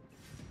 So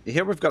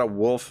here we've got a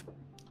wolf.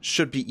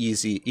 Should be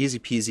easy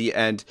peasy,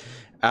 and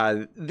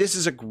this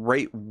is a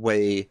great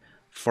way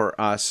for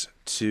us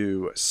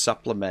to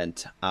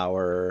supplement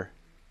our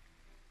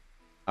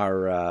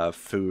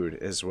food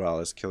as well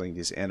as killing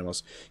these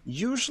animals.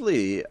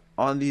 Usually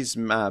on these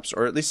maps,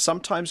 or at least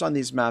sometimes on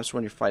these maps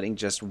when you're fighting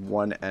just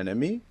one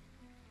enemy,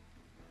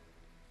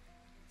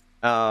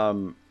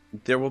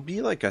 there will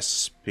be like a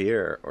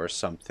spear or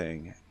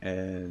something,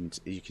 and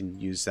you can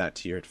use that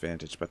to your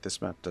advantage, but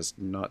this map does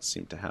not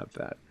seem to have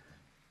that.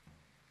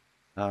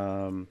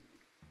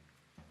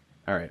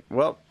 Alright,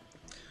 well,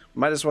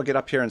 might as well get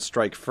up here and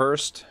strike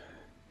first.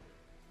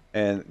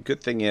 And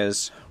good thing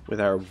is, with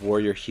our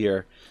warrior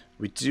here,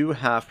 we do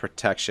have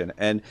protection.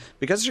 And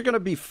because you're going to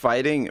be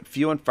fighting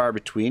few and far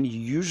between, you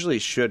usually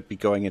should be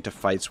going into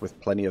fights with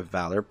plenty of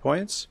valor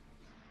points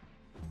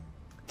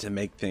to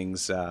make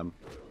things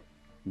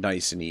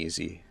nice and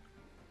easy.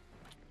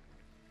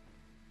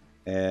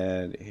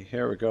 And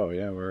here we go.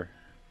 Yeah,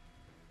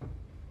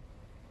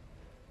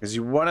 because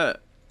you want to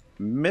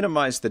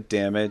minimize the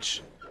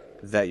damage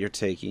that you're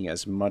taking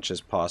as much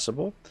as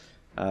possible.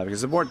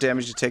 Because the more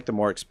damage you take, the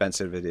more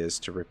expensive it is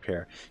to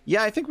repair.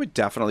 Yeah, I think we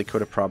definitely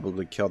could have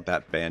probably killed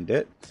that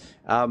bandit.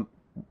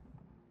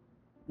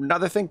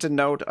 Another thing to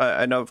note,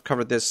 I know I've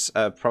covered this,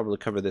 probably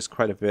covered this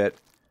quite a bit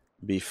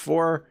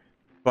before,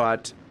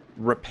 but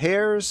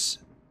repairs,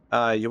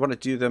 you want to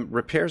do them,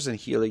 repairs and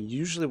healing, you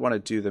usually want to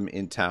do them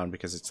in town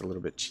because it's a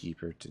little bit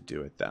cheaper to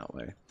do it that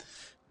way.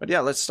 But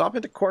yeah, let's stop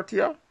into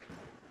Cortia,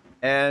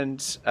 and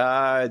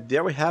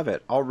there we have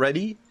it.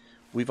 Already,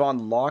 we've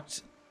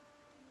unlocked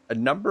a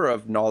number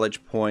of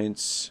knowledge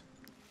points.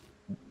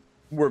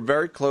 We're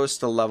very close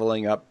to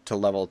leveling up to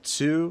level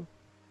 2.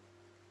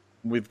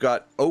 We've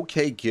got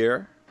okay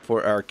gear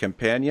for our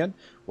companion.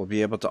 We'll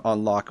be able to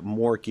unlock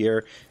more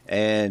gear,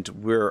 and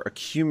we're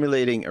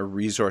accumulating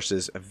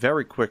resources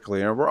very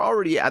quickly. And we're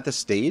already at the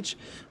stage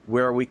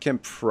where we can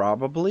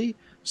probably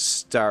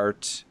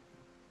start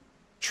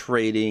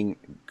trading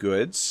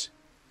goods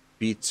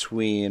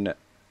between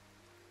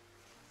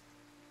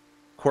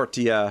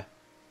Cortia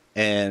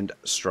and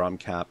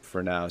Stromcap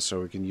for now,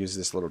 so we can use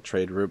this little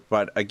trade route.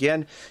 But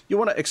again, you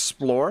want to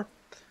explore,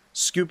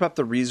 scoop up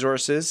the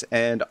resources,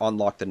 and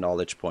unlock the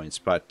knowledge points.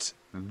 But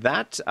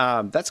that's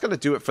going to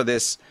do it for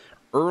this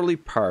early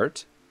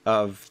part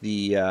of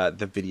the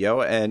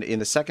video. And in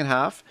the second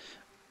half,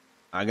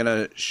 I'm going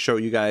to show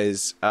you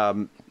guys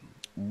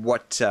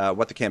what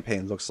the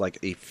campaign looks like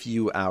a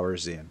few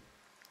hours in.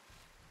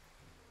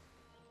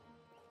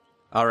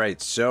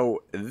 Alright,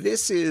 so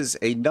this is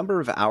a number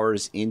of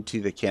hours into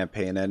the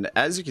campaign, and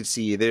as you can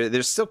see,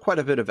 there's still quite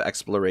a bit of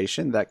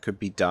exploration that could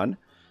be done,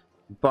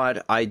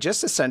 but I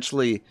just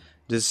essentially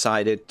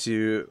decided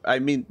to, I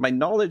mean, my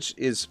knowledge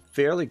is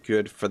fairly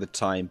good for the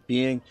time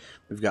being.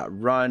 We've got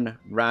run,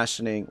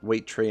 rationing,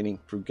 weight training,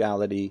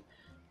 frugality,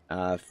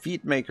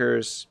 feat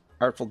makers,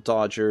 artful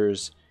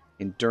dodgers,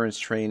 endurance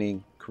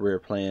training, career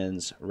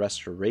plans,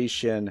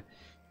 restoration,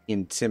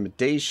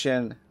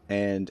 intimidation,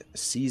 and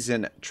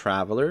seasoned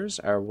travelers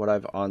are what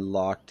I've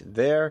unlocked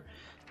there.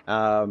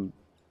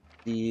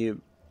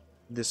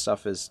 This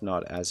stuff is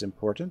not as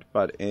important,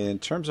 but in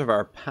terms of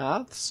our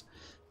paths,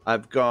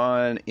 I've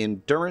gone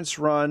endurance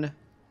run,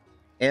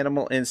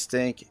 animal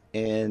instinct,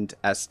 and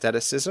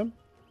aestheticism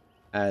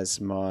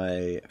as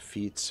my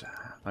feats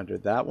under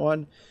that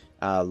one.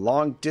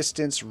 Long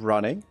distance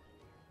running,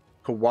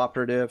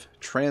 cooperative,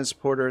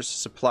 transporters,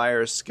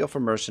 suppliers, skillful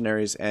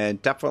mercenaries,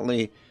 and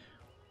definitely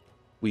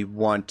we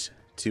want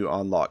to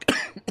unlock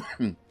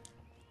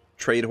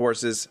trade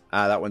horses.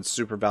 That one's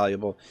super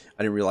valuable.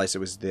 I didn't realize it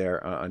was there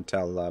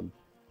until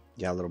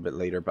yeah, a little bit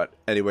later, but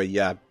anyway,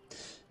 yeah,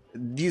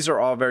 these are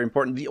all very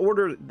important. The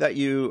order that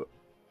you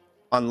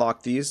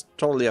unlock these,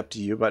 totally up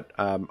to you, but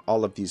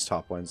all of these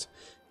top ones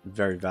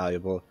very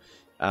valuable.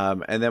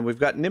 And then we've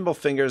got nimble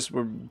fingers.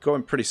 We're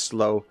going pretty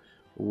slow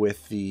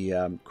with the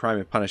crime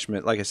and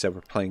punishment. Like I said,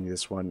 we're playing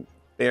this one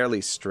fairly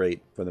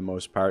straight for the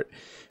most part.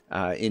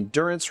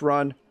 Endurance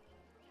run,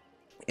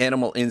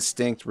 animal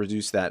instinct,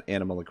 reduce that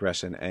animal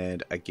aggression,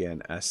 and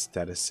again,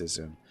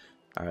 aestheticism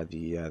are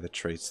the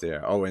traits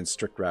there. Oh, and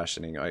strict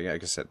rationing.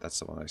 Like I said, that's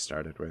the one I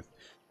started with.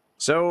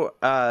 So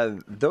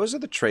those are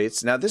the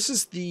traits. Now this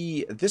is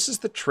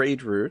the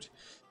trade route,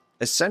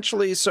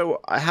 essentially. So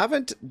I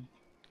haven't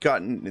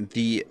gotten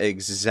the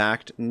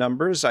exact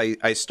numbers.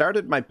 I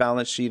started my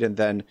balance sheet, and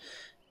then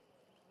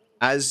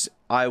as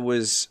I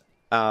was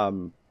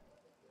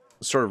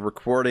sort of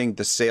recording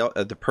the sale,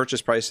 the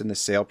purchase price and the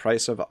sale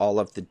price of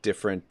all of the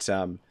different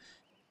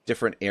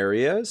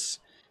areas,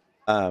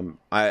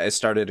 I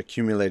started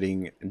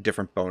accumulating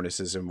different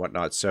bonuses and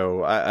whatnot.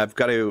 So I've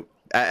got to,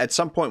 at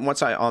some point,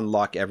 once I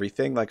unlock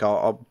everything, like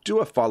I'll do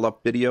a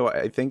follow-up video,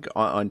 I think,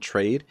 on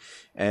trade,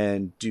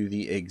 and do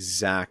the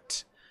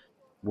exact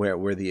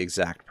where the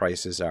exact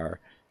prices are,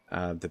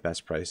 the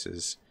best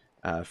prices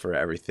for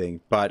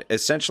everything. But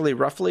essentially,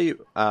 roughly,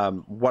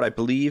 what I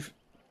believe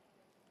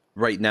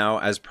right now,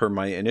 as per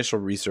my initial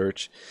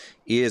research,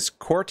 is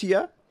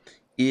Cortia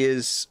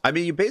is, I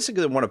mean, you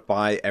basically want to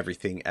buy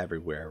everything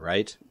everywhere,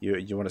 right?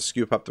 You want to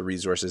scoop up the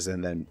resources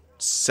and then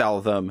sell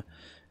them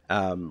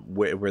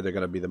where they're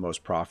going to be the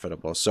most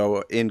profitable.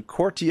 So in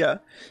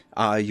Cortia,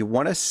 you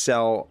want to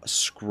sell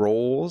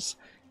scrolls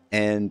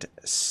and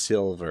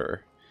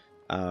silver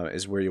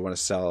is where you want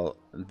to sell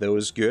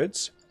those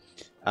goods.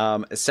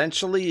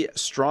 Essentially,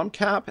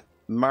 Stromcap,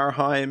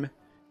 Marheim,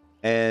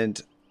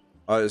 and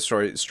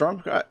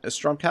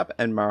Stromcap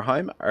and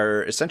Marheim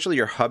are essentially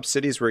your hub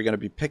cities where you're going to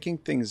be picking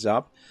things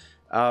up.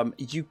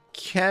 You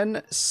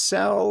can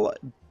sell,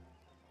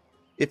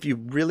 if you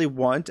really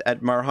want,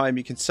 at Marheim,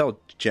 you can sell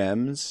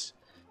gems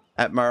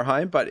at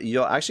Marheim, but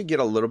you'll actually get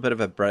a little bit of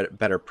a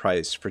better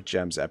price for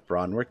gems at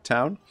Bronwick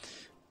Town.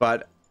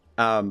 But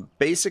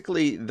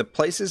basically, the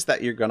places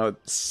that you're going to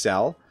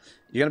sell,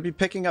 you're going to be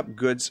picking up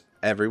goods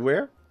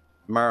everywhere.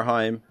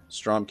 Marheim,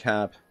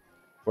 Stromcap,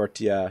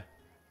 Cortia,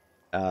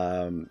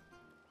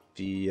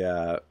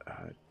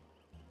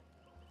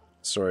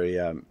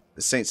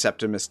 St.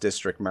 Septimus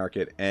District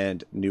Market,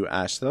 and New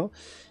Asheville.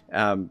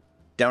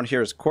 Down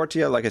here is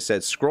Cortia. Like I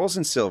said, scrolls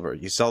and silver,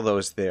 you sell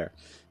those there.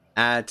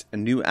 At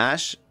New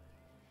Asheville,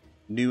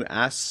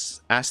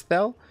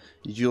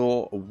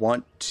 you'll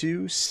want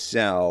to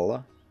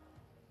sell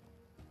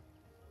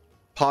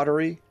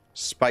pottery,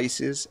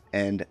 spices,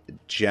 and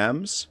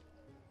gems.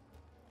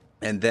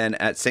 And then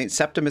at St.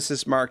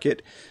 Septimus's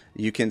Market,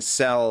 you can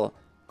sell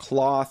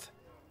cloth,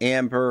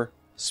 amber,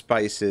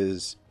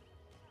 spices,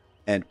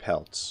 and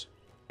pelts.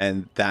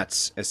 And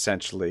that's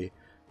essentially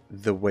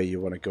the way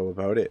you want to go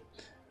about it.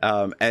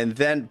 And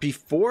then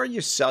before you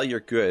sell your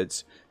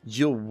goods,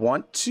 you'll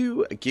want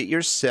to get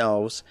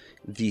yourselves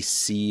the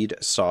seed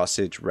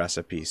sausage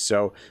recipe.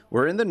 So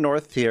we're in the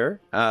north here.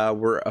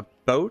 We're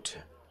about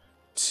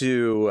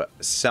to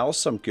sell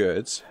some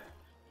goods.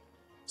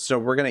 So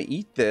we're going to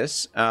eat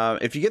this.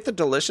 If you get the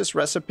delicious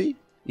recipe,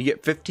 you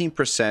get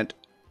 15%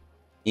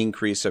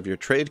 increase of your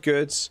trade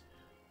goods.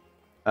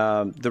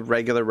 The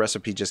regular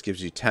recipe just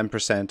gives you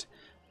 10%,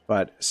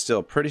 but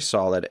still pretty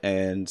solid.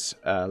 And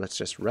let's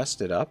just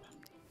rest it up.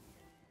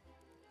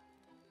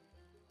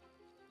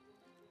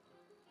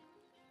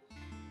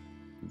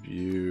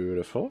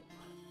 Beautiful.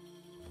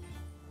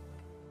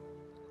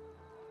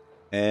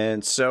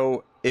 And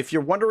so if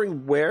you're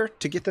wondering where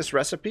to get this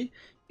recipe,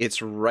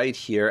 it's right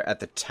here at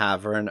the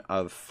Tavern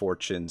of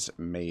Fortunes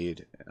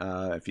Made.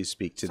 If you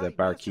speak to the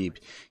barkeep,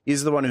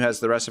 he's the one who has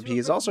the recipe.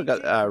 He's also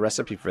got a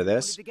recipe for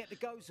this. You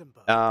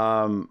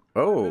know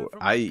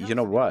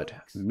what?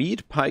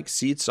 Mead pike,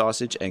 seed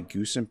sausage, and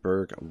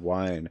Gusenberg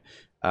wine.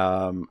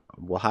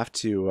 We'll have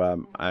to,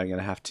 I'm going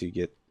to have to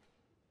get,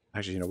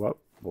 actually, you know what?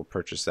 We'll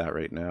purchase that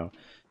right now.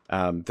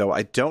 Though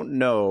I don't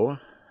know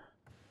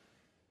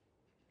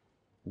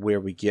where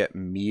we get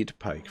mead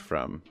pike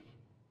from.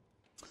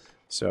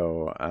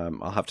 So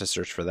I'll have to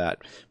search for that.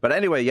 But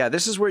anyway, yeah,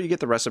 this is where you get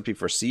the recipe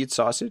for seed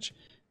sausage.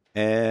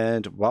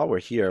 And while we're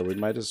here, we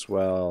might as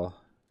well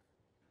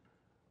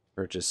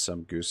purchase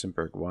some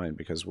Gusenberg wine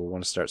because we'll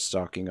want to start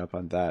stocking up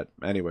on that.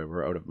 Anyway,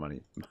 we're out of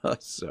money.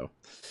 So,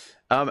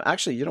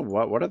 actually, you know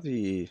what? What are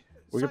the...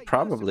 We could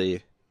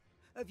probably...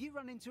 Have you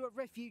run into a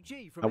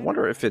refugee from I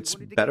wonder if it's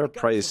better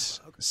price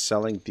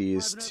selling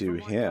these to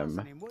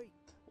him,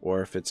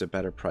 or if it's a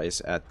better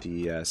price at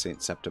the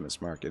St.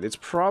 Septimus Market. It's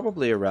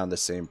probably around the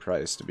same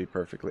price, to be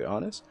perfectly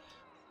honest.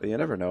 But you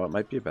never know, it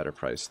might be a better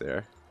price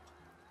there.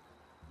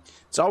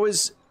 It's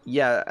always,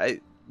 yeah,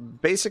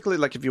 basically,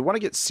 like, if you want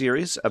to get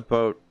serious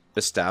about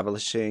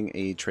establishing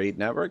a trade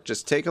network,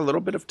 just take a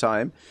little bit of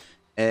time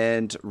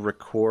and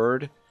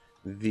record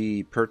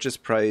the purchase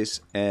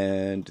price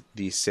and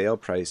the sale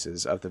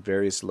prices of the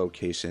various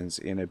locations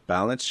in a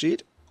balance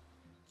sheet,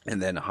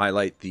 and then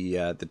highlight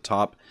the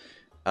top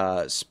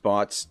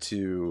spots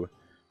to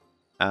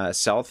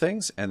sell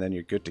things, and then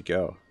you're good to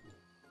go.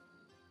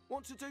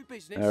 Want to do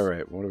business? All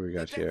right, what do we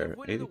got here?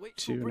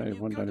 82,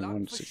 91,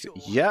 91, 60.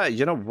 Yeah,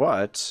 you know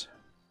what?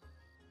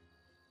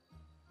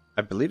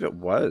 I believe it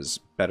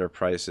was better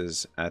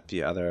prices at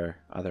the other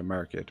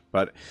market,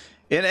 but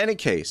in any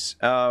case,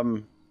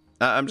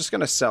 I'm just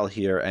gonna sell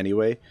here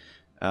anyway,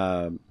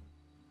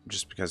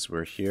 just because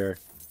we're here,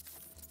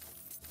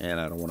 and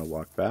I don't want to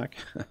walk back.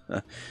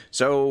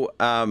 So,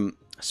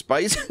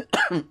 spice.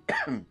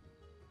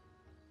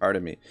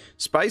 Pardon me.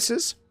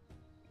 Spices,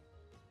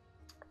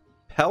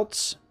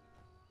 pelts,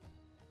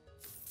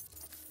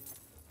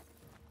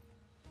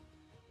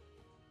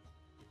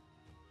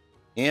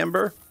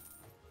 amber,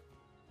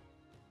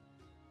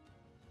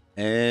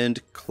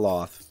 and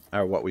cloth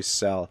are what we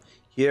sell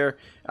here.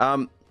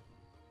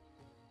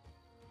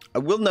 I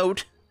will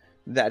note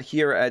that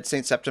here at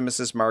St.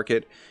 Septimus's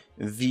Market,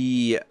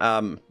 the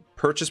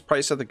purchase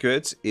price of the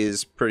goods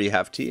is pretty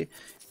hefty.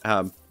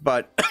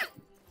 But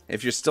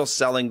if you're still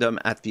selling them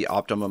at the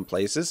optimum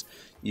places,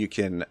 you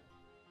can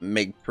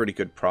make pretty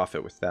good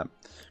profit with them.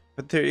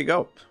 But there you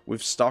go.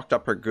 We've stocked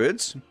up our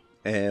goods,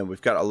 and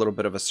we've got a little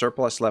bit of a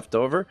surplus left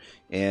over,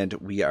 and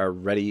we are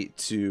ready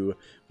to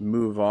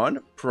move on.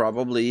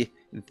 Probably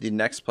the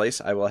next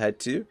place I will head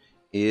to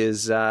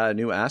is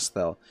New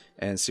Asthel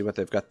and see what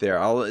they've got there.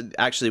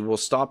 We'll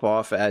stop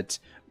off at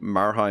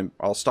Marheim.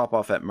 I'll stop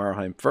off at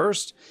Marheim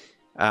first,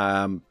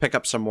 pick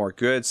up some more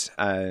goods,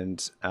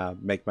 and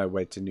make my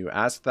way to New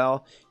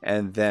Asthel,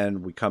 and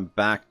then we come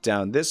back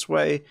down this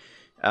way,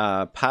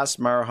 past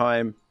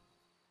Marheim,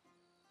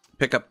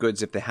 pick up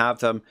goods if they have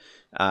them,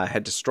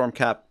 head to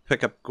Stormcap,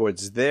 pick up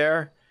goods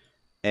there,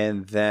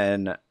 and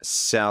then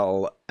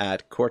sell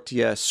at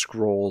Cortia,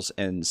 scrolls,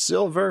 and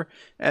silver,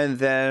 and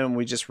then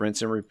we just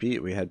rinse and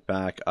repeat. We head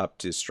back up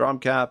to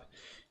Stromcap,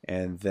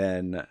 and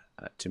then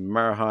to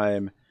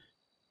Marheim,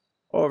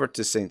 over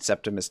to St.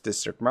 Septimus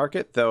District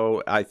Market,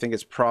 though I think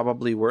it's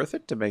probably worth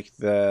it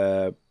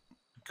to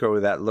go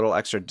that little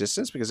extra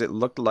distance, because it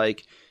looked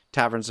like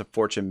Taverns of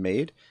Fortune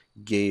Made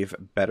gave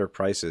better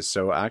prices.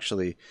 So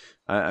actually,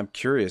 I'm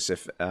curious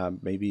if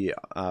maybe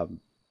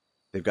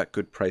they've got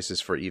good prices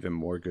for even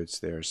more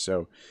goods there.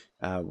 So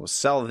we'll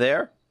sell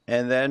there,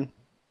 and then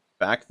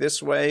back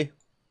this way,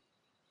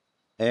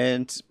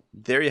 and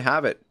there you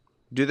have it.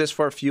 Do this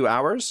for a few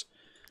hours,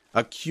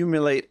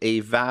 accumulate a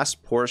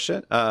vast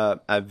portion,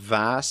 a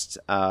vast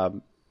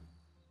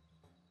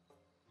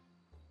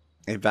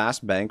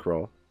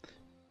bankroll,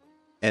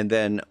 and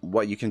then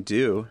what you can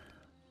do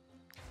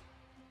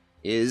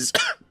is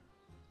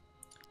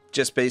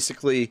just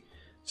basically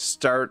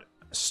start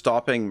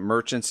stopping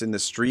merchants in the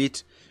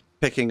street,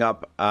 picking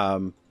up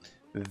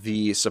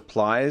the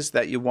supplies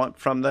that you want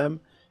from them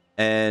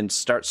and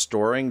start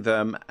storing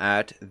them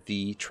at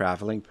the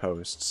traveling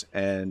posts.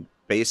 And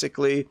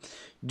basically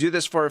do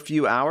this for a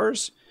few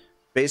hours,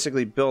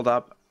 basically build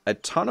up a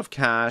ton of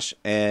cash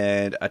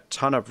and a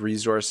ton of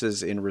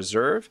resources in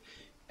reserve.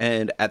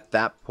 And at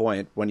that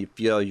point, when you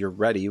feel you're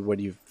ready, when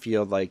you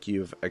feel like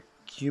you've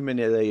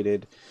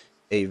accumulated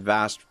a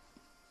vast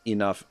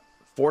enough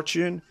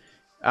fortune,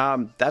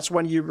 that's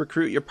when you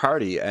recruit your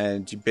party,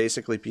 and you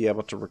basically be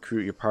able to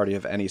recruit your party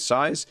of any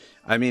size.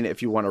 I mean,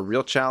 if you want a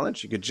real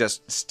challenge, you could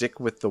just stick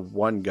with the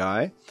one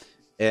guy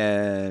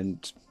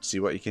and see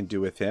what you can do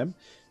with him.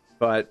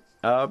 But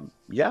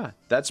yeah,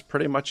 that's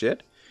pretty much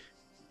it.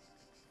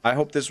 I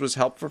hope this was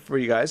helpful for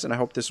you guys, and I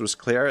hope this was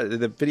clear.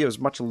 The video is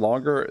much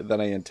longer than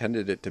I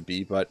intended it to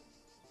be, but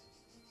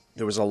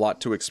there was a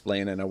lot to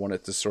explain, and I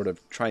wanted to sort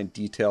of try and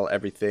detail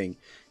everything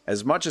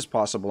as much as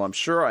possible. I'm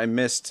sure I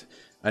missed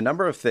a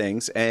number of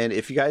things, and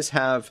if you guys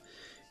have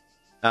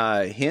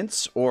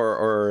hints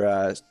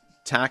or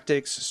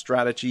tactics,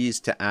 strategies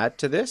to add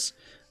to this,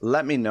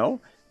 let me know.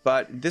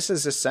 But this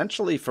is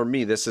essentially, for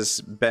me, this has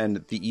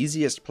been the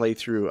easiest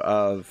playthrough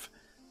of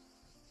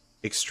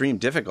extreme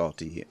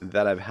difficulty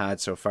that I've had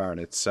so far, and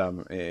it's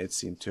it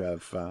seemed to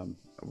have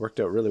worked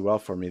out really well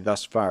for me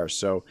thus far.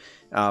 So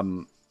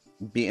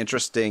be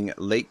interesting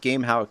late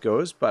game how it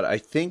goes, but I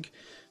think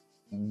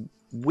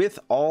with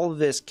all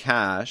this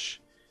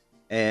cash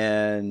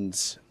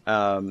and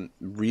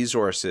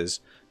resources,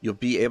 you'll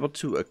be able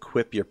to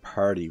equip your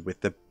party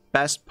with the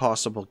best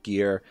possible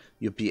gear.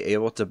 You'll be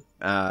able to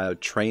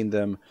train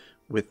them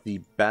with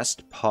the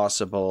best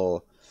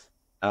possible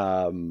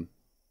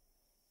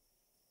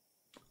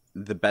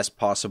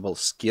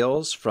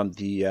skills from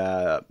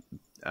the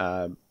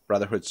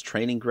Brotherhood's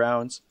training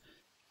grounds.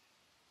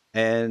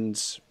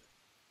 And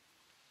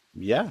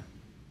yeah,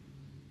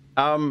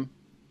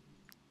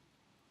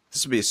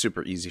 this will be a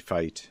super easy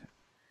fight.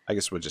 I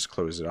guess we'll just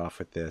close it off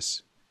with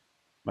this.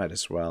 Might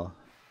as well.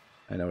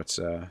 I know it's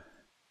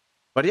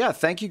but yeah,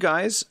 thank you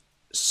guys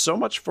so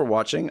much for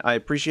watching. I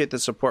appreciate the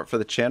support for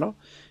the channel.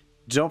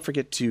 Don't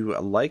forget to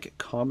like,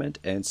 comment,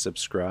 and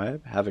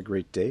subscribe. Have a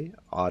great day.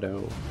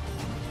 Otto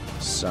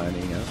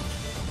signing out.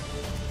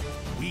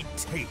 We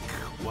take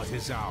what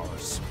is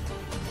ours.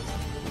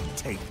 We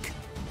take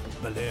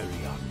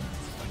Valerian.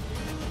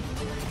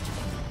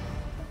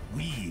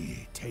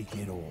 We take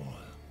it all.